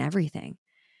 arguably in everything.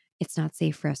 It's not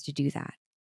safe for us to do that.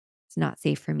 It's not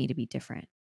safe for me to be different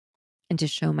and to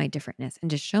show my differentness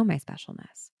and to show my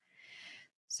specialness.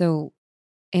 So,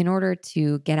 in order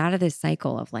to get out of this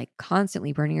cycle of like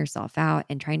constantly burning yourself out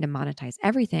and trying to monetize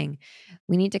everything,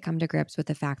 we need to come to grips with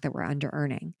the fact that we're under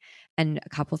earning. And a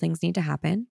couple things need to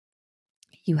happen.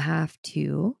 You don't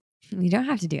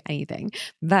have to do anything,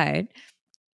 but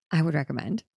I would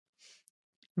recommend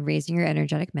raising your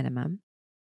energetic minimum,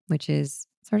 which is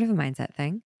sort of a mindset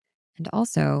thing, and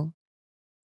also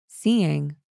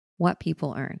seeing what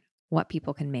people earn, what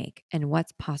people can make, and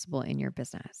what's possible in your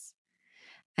business.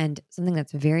 And something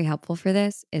that's very helpful for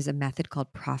this is a method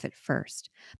called profit first.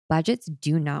 Budgets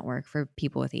do not work for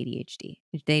people with ADHD.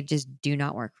 They just do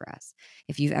not work for us.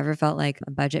 If you've ever felt like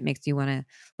a budget makes you want to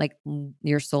like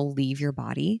your soul leave your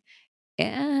body,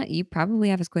 you probably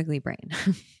have a squiggly brain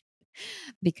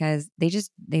because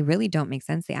they really don't make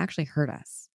sense. They actually hurt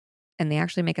us and they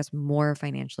actually make us more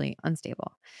financially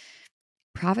unstable.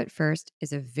 Profit first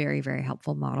is a very, very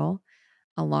helpful model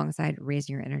alongside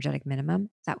raising your energetic minimum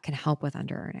that can help with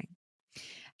under earning.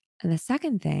 And the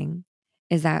second thing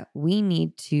is that we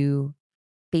need to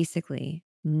basically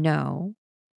know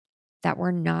that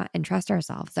we're not and trust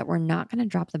ourselves that we're not going to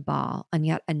drop the ball on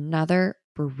yet another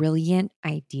brilliant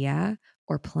idea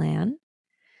or plan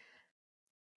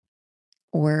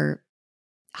or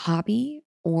hobby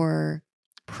or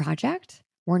project.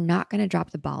 We're not going to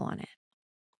drop the ball on it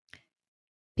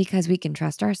because we can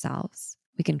trust ourselves,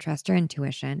 we can trust our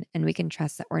intuition, and we can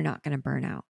trust that we're not going to burn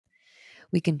out.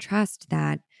 We can trust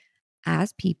that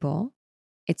as people,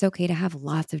 it's okay to have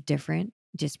lots of different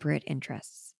disparate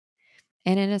interests.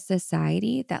 And in a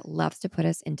society that loves to put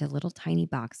us into little tiny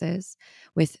boxes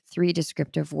with 3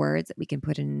 descriptive words that we can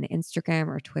put in an Instagram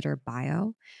or Twitter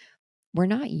bio, we're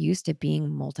not used to being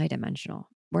multidimensional.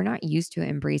 We're not used to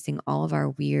embracing all of our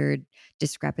weird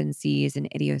discrepancies and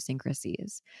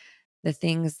idiosyncrasies, the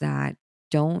things that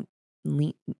don't,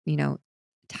 le- you know,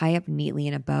 tie up neatly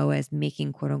in a bow as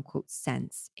making quote unquote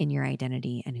sense in your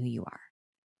identity and who you are.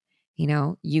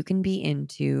 You can be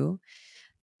into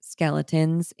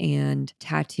skeletons and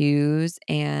tattoos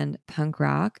and punk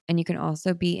rock, and you can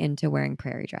also be into wearing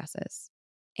prairie dresses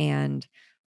and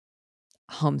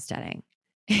homesteading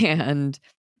and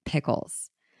pickles.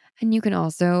 And you can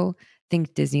also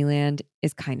think Disneyland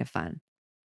is kind of fun.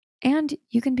 And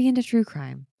you can be into true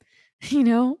crime,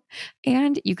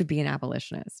 and you could be an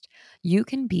abolitionist. You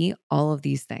can be all of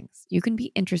these things. You can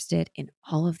be interested in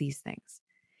all of these things.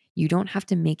 You don't have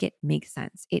to make it make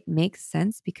sense. It makes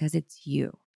sense because it's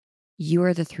you. You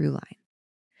are the through line.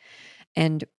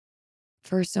 And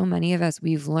for so many of us,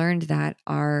 we've learned that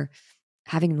our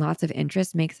having lots of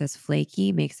interests makes us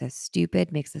flaky, makes us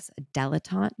stupid, makes us a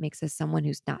dilettante, makes us someone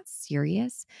who's not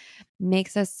serious,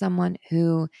 makes us someone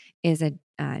who is a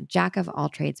jack of all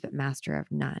trades, but master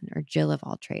of none, or Jill of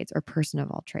all trades, or person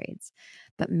of all trades,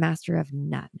 but master of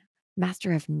none,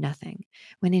 master of nothing.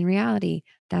 When in reality,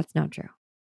 that's not true.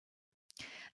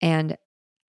 And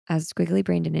as squiggly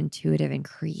brained and intuitive and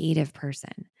creative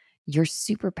person, your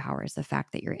superpower is the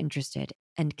fact that you're interested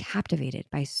and captivated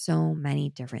by so many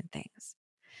different things.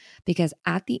 Because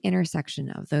at the intersection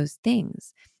of those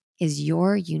things is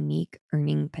your unique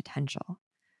earning potential,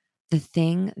 the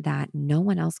thing that no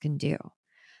one else can do,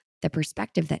 the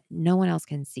perspective that no one else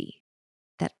can see,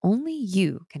 that only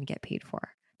you can get paid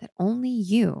for, that only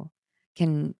you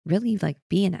can really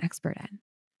be an expert in.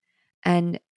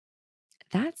 And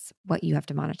that's what you have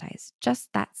to monetize. Just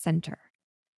that center,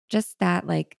 just that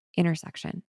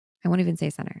intersection. I won't even say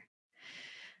center.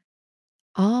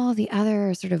 All the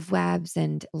other sort of webs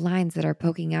and lines that are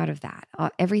poking out of that,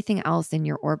 everything else in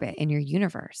your orbit, in your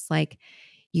universe,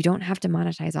 you don't have to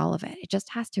monetize all of it. It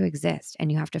just has to exist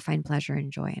and you have to find pleasure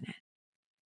and joy in it.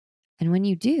 And when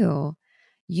you do,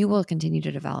 you will continue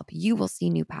to develop. You will see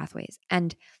new pathways.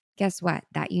 And guess what?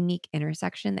 That unique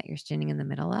intersection that you're standing in the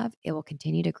middle of, it will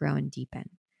continue to grow and deepen.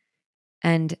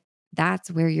 And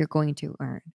that's where you're going to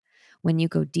earn. When you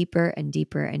go deeper and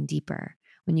deeper and deeper,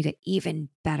 when you get even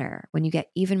better, when you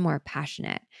get even more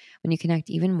passionate, when you connect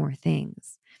even more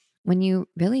things, when you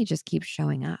really just keep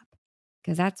showing up,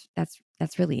 because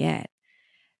that's really it.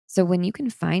 So when you can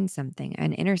find something,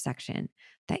 an intersection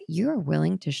that you're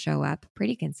willing to show up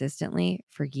pretty consistently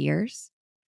for years,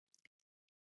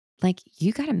 like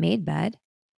you got a made bed.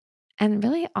 And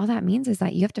really, all that means is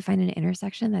that you have to find an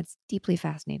intersection that's deeply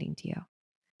fascinating to you,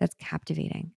 that's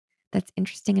captivating, that's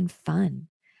interesting and fun,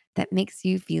 that makes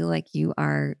you feel like you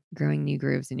are growing new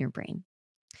grooves in your brain.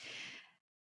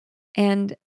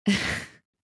 And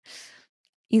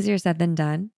easier said than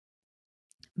done,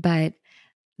 but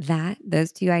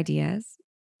those two ideas,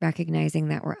 recognizing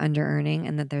that we're under earning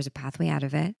and that there's a pathway out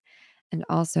of it, and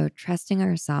also trusting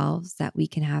ourselves that we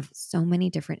can have so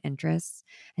many different interests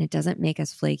and it doesn't make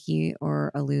us flaky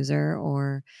or a loser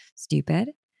or stupid.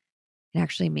 It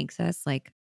actually makes us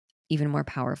like even more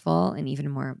powerful and even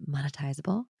more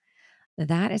monetizable.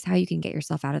 That is how you can get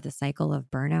yourself out of the cycle of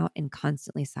burnout and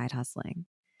constantly side hustling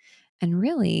and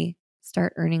really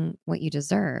start earning what you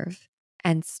deserve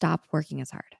and stop working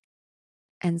as hard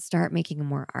and start making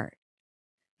more art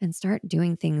and start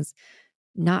doing things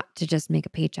not to just make a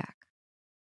paycheck,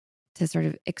 to sort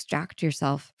of extract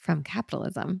yourself from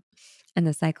capitalism and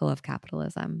the cycle of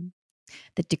capitalism,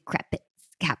 the decrepit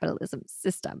capitalism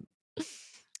system.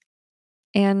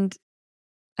 And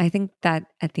I think that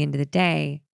at the end of the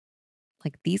day,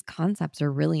 like these concepts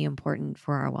are really important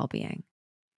for our well being.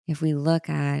 If we look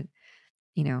at,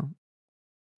 you know,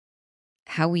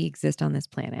 how we exist on this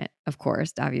planet, of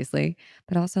course, obviously,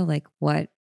 but also like what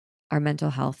our mental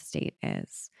health state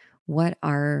is, what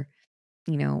our,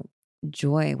 you know,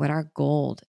 joy, what our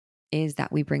gold is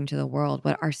that we bring to the world,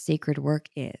 what our sacred work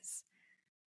is.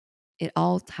 It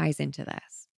all ties into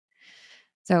this.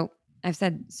 So I've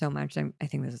said so much. I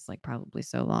think this is like probably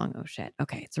so long. Oh shit.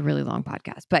 Okay. It's a really long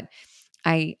podcast, but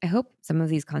I hope some of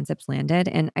these concepts landed.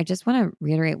 And I just want to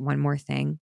reiterate one more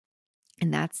thing.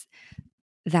 And that's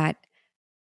that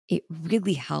it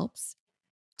really helps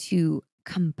to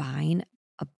combine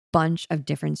a bunch of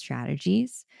different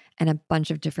strategies and a bunch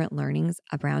of different learnings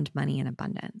around money and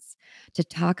abundance to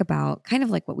talk about kind of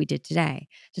like what we did today,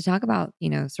 to talk about,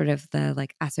 sort of the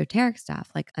like esoteric stuff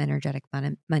like energetic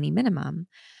money minimum,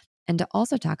 and to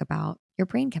also talk about your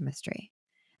brain chemistry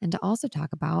and to also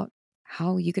talk about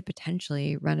how you could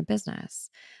potentially run a business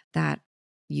that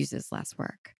uses less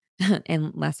work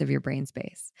and less of your brain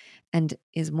space and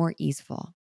is more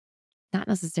easeful. Not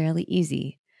necessarily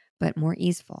easy, but more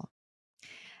easeful.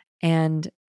 And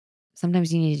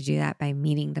sometimes you need to do that by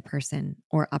meeting the person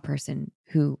or a person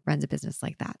who runs a business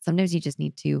like that. Sometimes you just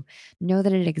need to know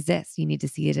that it exists. You need to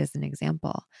see it as an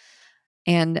example.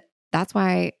 And that's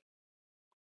why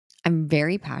I'm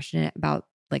very passionate about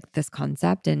like this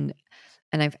concept, and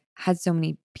I've had so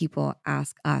many people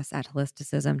ask us at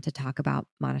Holisticism to talk about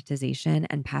monetization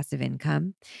and passive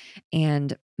income.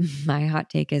 And my hot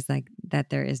take is like that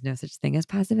there is no such thing as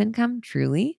passive income.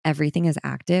 Truly, everything is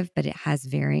active, but it has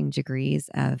varying degrees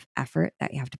of effort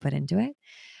that you have to put into it.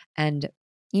 And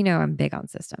I'm big on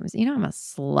systems. I'm a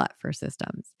slut for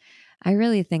systems. I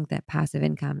really think that passive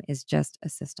income is just a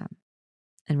system.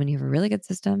 And when you have a really good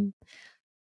system,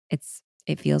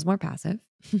 it feels more passive.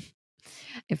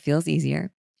 It feels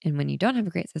easier. And when you don't have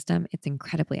a great system, it's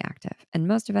incredibly active. And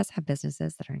most of us have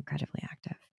businesses that are incredibly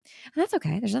active. And that's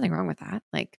okay. There's nothing wrong with that.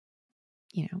 Like,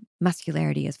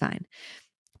 muscularity is fine.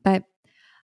 But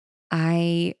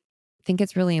I think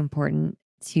it's really important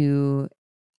to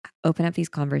open up these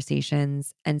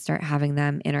conversations and start having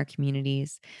them in our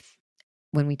communities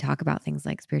when we talk about things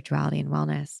like spirituality and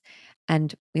wellness.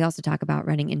 And we also talk about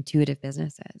running intuitive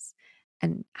businesses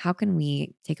and how can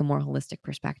we take a more holistic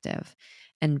perspective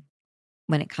and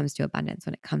when it comes to abundance,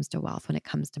 when it comes to wealth, when it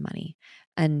comes to money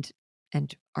and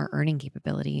our earning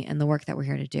capability and the work that we're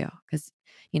here to do. Because,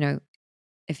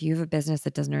 if you have a business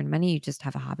that doesn't earn money, you just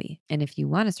have a hobby. And if you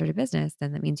want to start a business,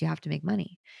 then that means you have to make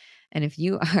money. And if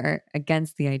you are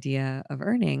against the idea of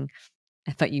earning,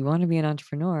 but you want to be an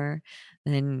entrepreneur,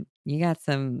 then you got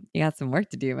some work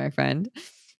to do, my friend.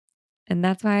 And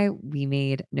that's why we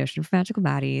made Notion for Magical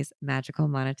Bodies, Magical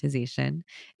Monetization.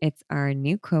 It's our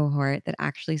new cohort that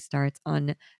actually starts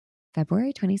on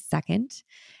February 22nd.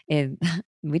 And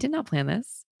we did not plan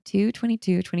this.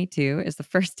 2/22/22 is the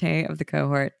first day of the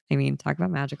cohort. I mean, talk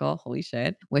about magical. Holy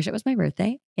shit. Wish it was my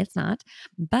birthday. It's not.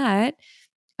 But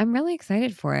I'm really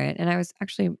excited for it. And I'm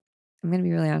going to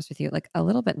be really honest with you, like a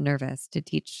little bit nervous to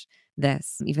teach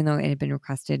this, even though it had been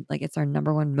requested. Like it's our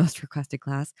number one most requested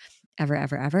class ever,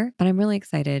 ever, ever. But I'm really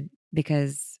excited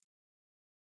because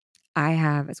I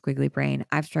have a squiggly brain.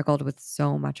 I've struggled with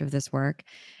so much of this work.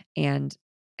 And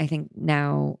I think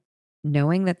now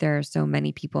knowing that there are so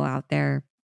many people out there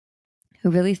who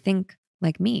really think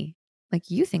like me, like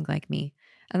you think like me,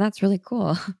 and that's really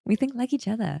cool. We think like each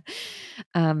other.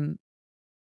 Um,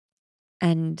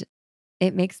 And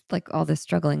it makes like all the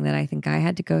struggling that I think I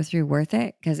had to go through worth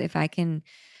it. Cause if I can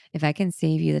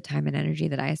save you the time and energy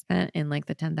that I spent in like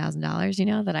the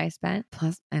 $10,000, that I spent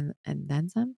plus and then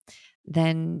some,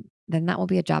 then that will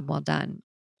be a job well done.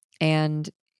 And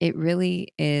it really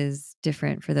is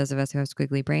different for those of us who have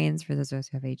squiggly brains, for those of us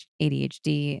who have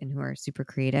ADHD and who are super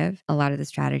creative. A lot of the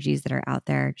strategies that are out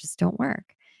there just don't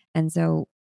work. And so,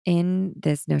 in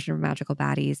this Notion of Magical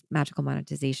Baddies magical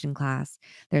monetization class,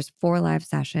 there's 4 live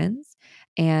sessions,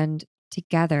 and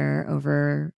together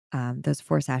over those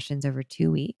 4 sessions over 2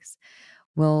 weeks,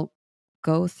 we'll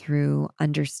go through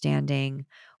understanding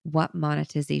what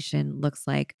monetization looks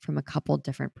like from a couple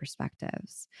different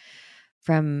perspectives,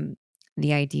 from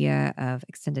the idea of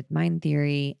extended mind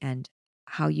theory and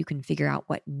how you can figure out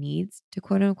what needs to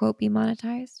quote unquote be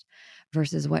monetized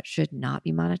versus what should not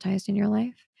be monetized in your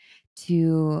life,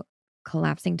 to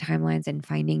collapsing timelines and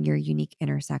finding your unique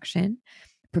intersection,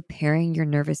 preparing your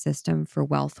nervous system for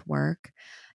wealth work,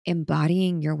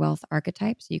 embodying your wealth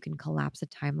archetype so you can collapse a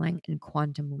timeline and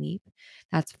quantum leap.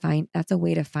 That's fine. That's a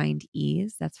way to find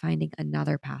ease. That's finding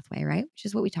another pathway, right? Which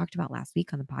is what we talked about last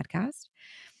week on the podcast.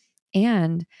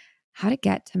 And how to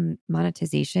get to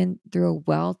monetization through a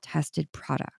well-tested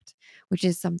product, which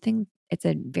is something, it's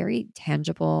a very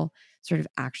tangible sort of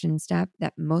action step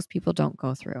that most people don't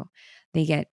go through. They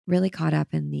get really caught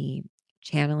up in the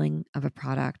channeling of a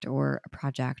product or a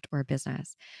project or a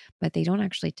business, but they don't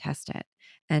actually test it.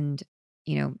 And,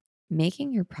 you know,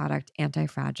 making your product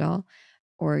anti-fragile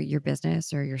or your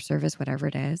business or your service, whatever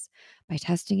it is, by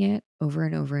testing it over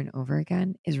and over and over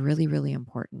again is really, really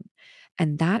important.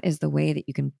 And that is the way that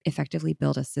you can effectively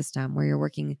build a system where you're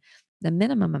working the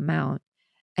minimum amount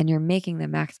and you're making the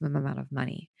maximum amount of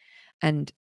money.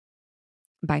 And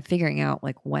by figuring out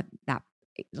like what that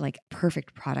like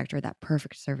perfect product or that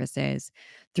perfect service is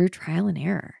through trial and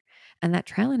error. And that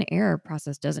trial and error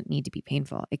process doesn't need to be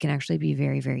painful. It can actually be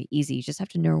very, very easy. You just have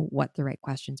to know what the right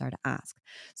questions are to ask.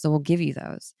 So we'll give you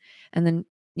those. And then,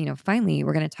 finally,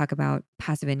 we're going to talk about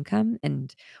passive income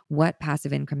and what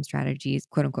passive income strategies,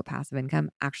 quote unquote, passive income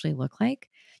actually look like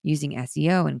using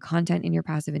SEO and content in your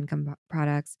passive income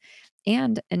products,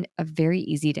 and a very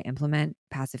easy to implement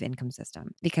passive income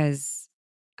system, because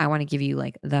I want to give you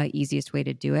like the easiest way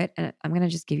to do it. And I'm going to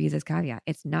just give you this caveat.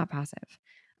 It's not passive.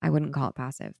 I wouldn't call it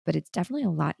passive, but it's definitely a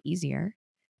lot easier.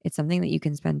 It's something that you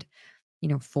can spend,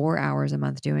 4 hours a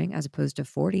month doing as opposed to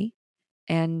 40.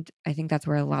 And I think that's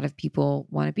where a lot of people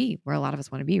want to be, where a lot of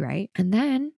us want to be, right? And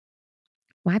then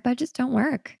why budgets don't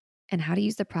work, and how to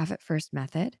use the profit first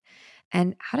method,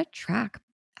 and how to track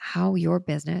how your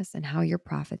business and how your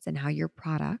profits and how your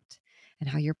product and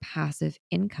how your passive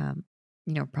income,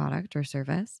 product or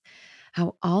service,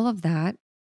 how all of that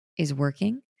is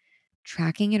working,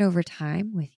 tracking it over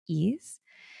time with ease,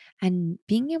 and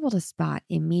being able to spot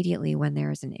immediately when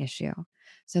there is an issue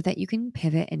so that you can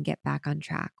pivot and get back on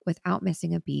track without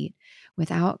missing a beat,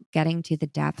 without getting to the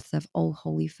depths of, oh,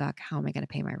 holy fuck, how am I going to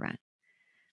pay my rent?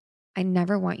 I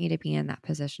never want you to be in that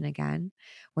position again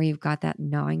where you've got that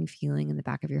gnawing feeling in the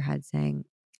back of your head saying,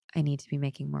 I need to be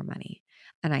making more money.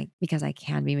 Because I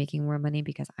can be making more money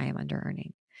because I am under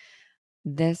earning.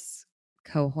 This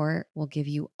cohort will give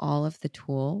you all of the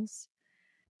tools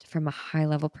from a high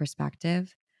level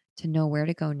perspective to know where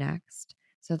to go next.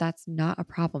 So that's not a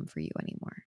problem for you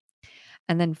anymore.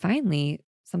 And then finally,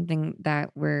 something that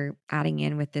we're adding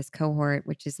in with this cohort,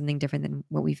 which is something different than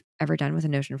what we've ever done with a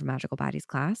Notion for Magical Bodies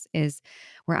class, is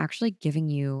we're actually giving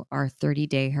you our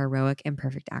 30-day heroic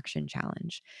imperfect action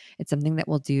challenge. It's something that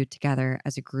we'll do together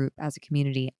as a group, as a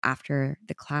community after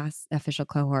the class official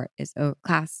cohort is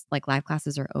class, like live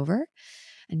classes are over.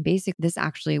 And this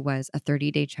actually was a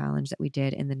 30-day challenge that we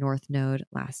did in the North Node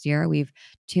last year. We've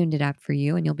tuned it up for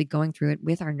you, and you'll be going through it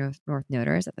with our North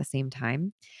Noders at the same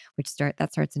time,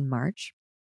 that starts in March.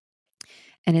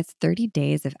 And it's 30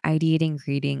 days of ideating,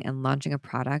 creating, and launching a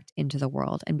product into the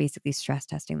world and basically stress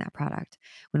testing that product.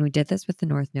 When we did this with the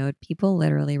North Node, people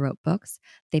literally wrote books,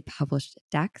 they published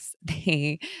decks,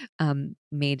 they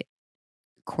made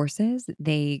courses,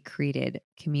 they created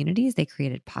communities, they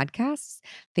created podcasts.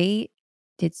 They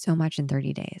did so much in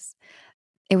 30 days.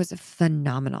 It was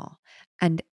phenomenal.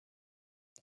 And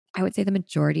I would say the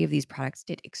majority of these products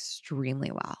did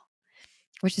extremely well,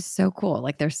 which is so cool.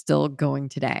 Like they're still going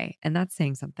today, and that's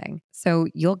saying something. So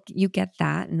you get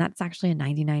that, and that's actually a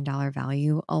 $99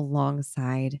 value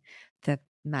alongside the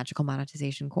magical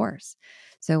monetization course.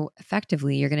 So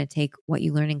effectively, you're going to take what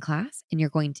you learn in class and you're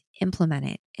going to implement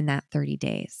it in that 30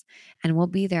 days. And we'll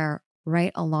be there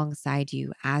right alongside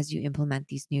you as you implement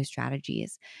these new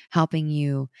strategies, helping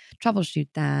you troubleshoot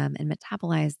them and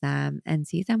metabolize them and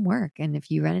see them work. And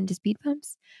if you run into speed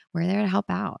bumps, we're there to help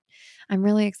out. I'm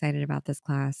really excited about this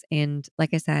class. And like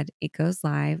I said, it goes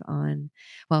live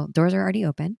doors are already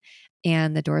open,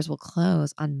 and the doors will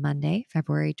close on Monday,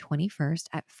 February 21st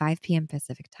at 5 p.m.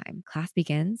 Pacific time. Class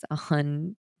begins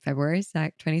on February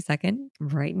 22nd,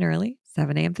 bright and early,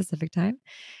 7 a.m. Pacific time.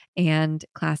 And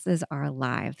classes are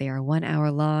live. They are 1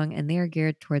 hour long and they are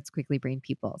geared towards squiggly brain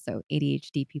people. So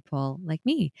ADHD people like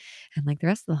me and like the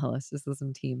rest of the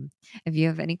holisticism team. If you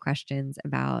have any questions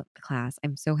about the class,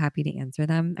 I'm so happy to answer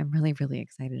them. I'm really, really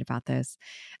excited about this.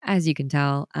 As you can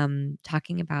tell,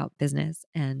 talking about business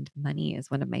and money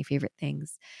is one of my favorite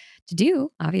things to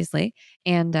do, obviously.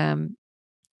 And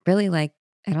really, like,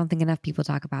 I don't think enough people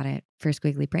talk about it for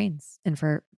squiggly brains and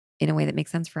for in a way that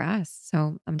makes sense for us.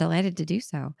 So I'm delighted to do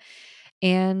so.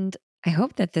 And I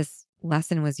hope that this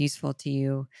lesson was useful to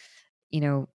you, you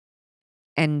know,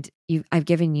 and I've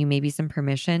given you maybe some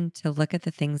permission to look at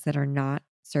the things that are not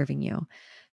serving you,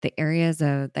 the areas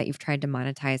that you've tried to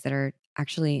monetize that are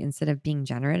actually, instead of being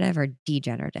generative, or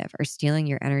degenerative, or stealing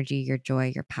your energy, your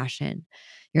joy, your passion,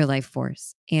 your life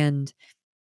force. And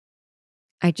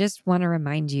I just want to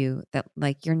remind you that,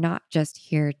 like, you're not just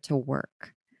here to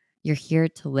work. You're here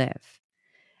to live.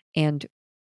 And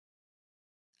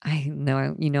I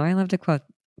love to quote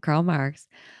Karl Marx.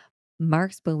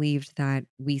 Marx believed that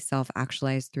we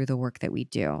self-actualize through the work that we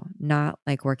do, not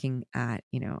like working at,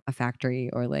 a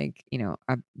factory, or like,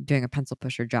 doing a pencil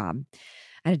pusher job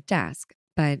at a desk,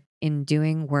 but in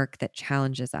doing work that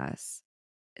challenges us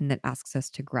and that asks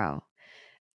us to grow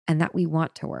and that we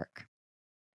want to work.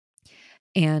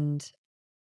 And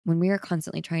when we are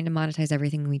constantly trying to monetize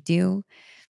everything we do,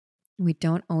 we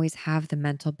don't always have the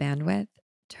mental bandwidth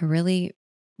to really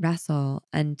wrestle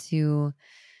and to,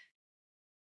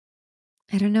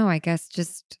 I don't know, I guess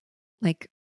just like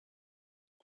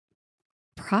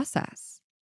process,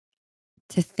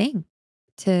 to think,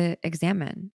 to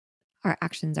examine our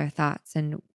actions, our thoughts,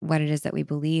 and what it is that we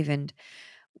believe, and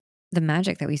the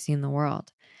magic that we see in the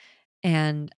world.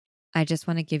 And I just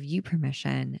want to give you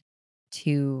permission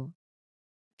to,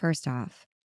 first off,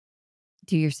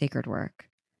 do your sacred work,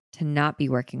 to not be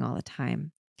working all the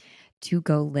time, to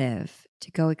go live, to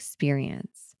go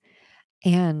experience.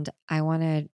 And I want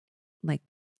to, like,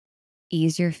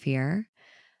 ease your fear.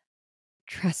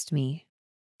 Trust me,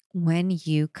 when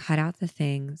you cut out the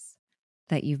things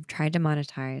that you've tried to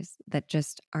monetize that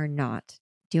just are not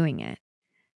doing it,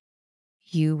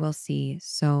 you will see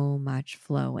so much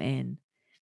flow in,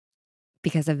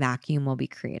 because a vacuum will be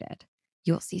created.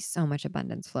 You'll see so much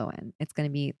abundance flow in. It's going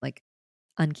to be like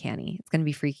uncanny. It's going to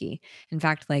be freaky. In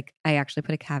fact, like, I actually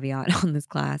put a caveat on this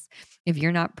class. If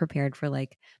you're not prepared for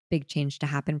like big change to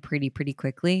happen pretty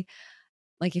quickly,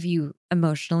 like if you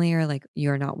emotionally are like,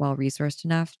 you're not well resourced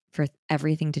enough for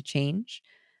everything to change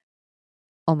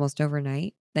almost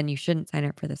overnight, then you shouldn't sign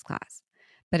up for this class.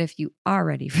 But if you are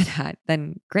ready for that,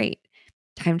 then great.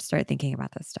 Time to start thinking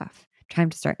about this stuff. Time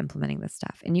to start implementing this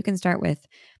stuff. And you can start with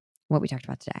what we talked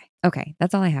about today. Okay,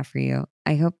 that's all I have for you.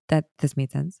 I hope that this made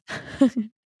sense.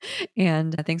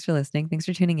 And thanks for listening. Thanks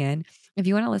for tuning in. If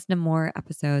you want to listen to more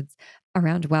episodes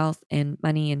around wealth and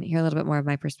money and hear a little bit more of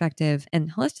my perspective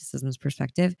and holisticism's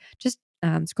perspective, just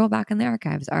scroll back in the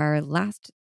archives. Our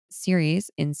last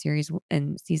in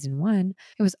season 1,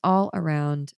 it was all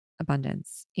around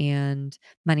abundance and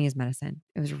money is medicine.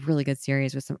 It was a really good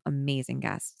series with some amazing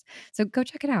guests. So go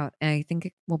check it out. I think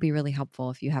it will be really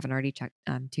helpful if you haven't already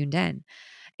tuned in.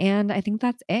 And I think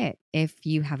that's it. If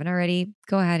you haven't already,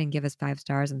 go ahead and give us 5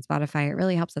 stars on Spotify. It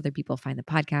really helps other people find the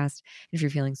podcast. If you're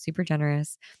feeling super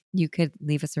generous, you could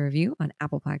leave us a review on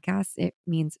Apple Podcasts. It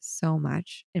means so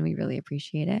much and we really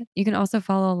appreciate it. You can also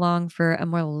follow along for a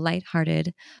more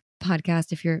lighthearted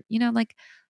podcast if you're, like,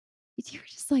 you're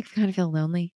just like kind of feel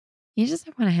lonely. You just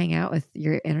want to hang out with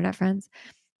your internet friends.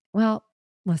 Well,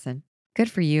 listen,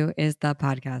 Good for You is the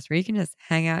podcast where you can just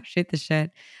hang out, shoot the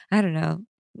shit. I don't know,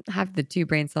 have the 2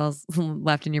 brain cells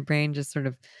left in your brain just sort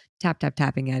of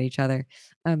tapping at each other,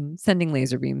 sending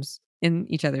laser beams in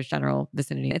each other's general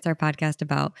vicinity. It's our podcast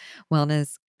about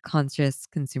wellness conscious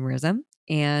consumerism,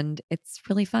 and it's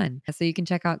really fun. So you can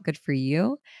check out Good for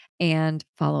You and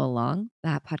follow along.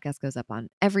 That podcast goes up on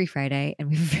every Friday, and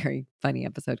we have a very funny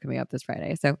episode coming up this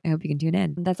Friday. So I hope you can tune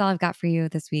in. That's all I've got for you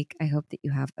this week. I hope that you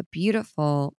have a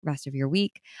beautiful rest of your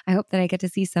week. I hope that I get to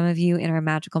see some of you in our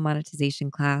magical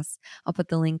monetization class. I'll put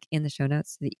the link in the show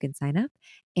notes so that you can sign up,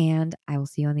 and I will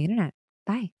see you on the internet.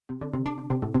 Bye.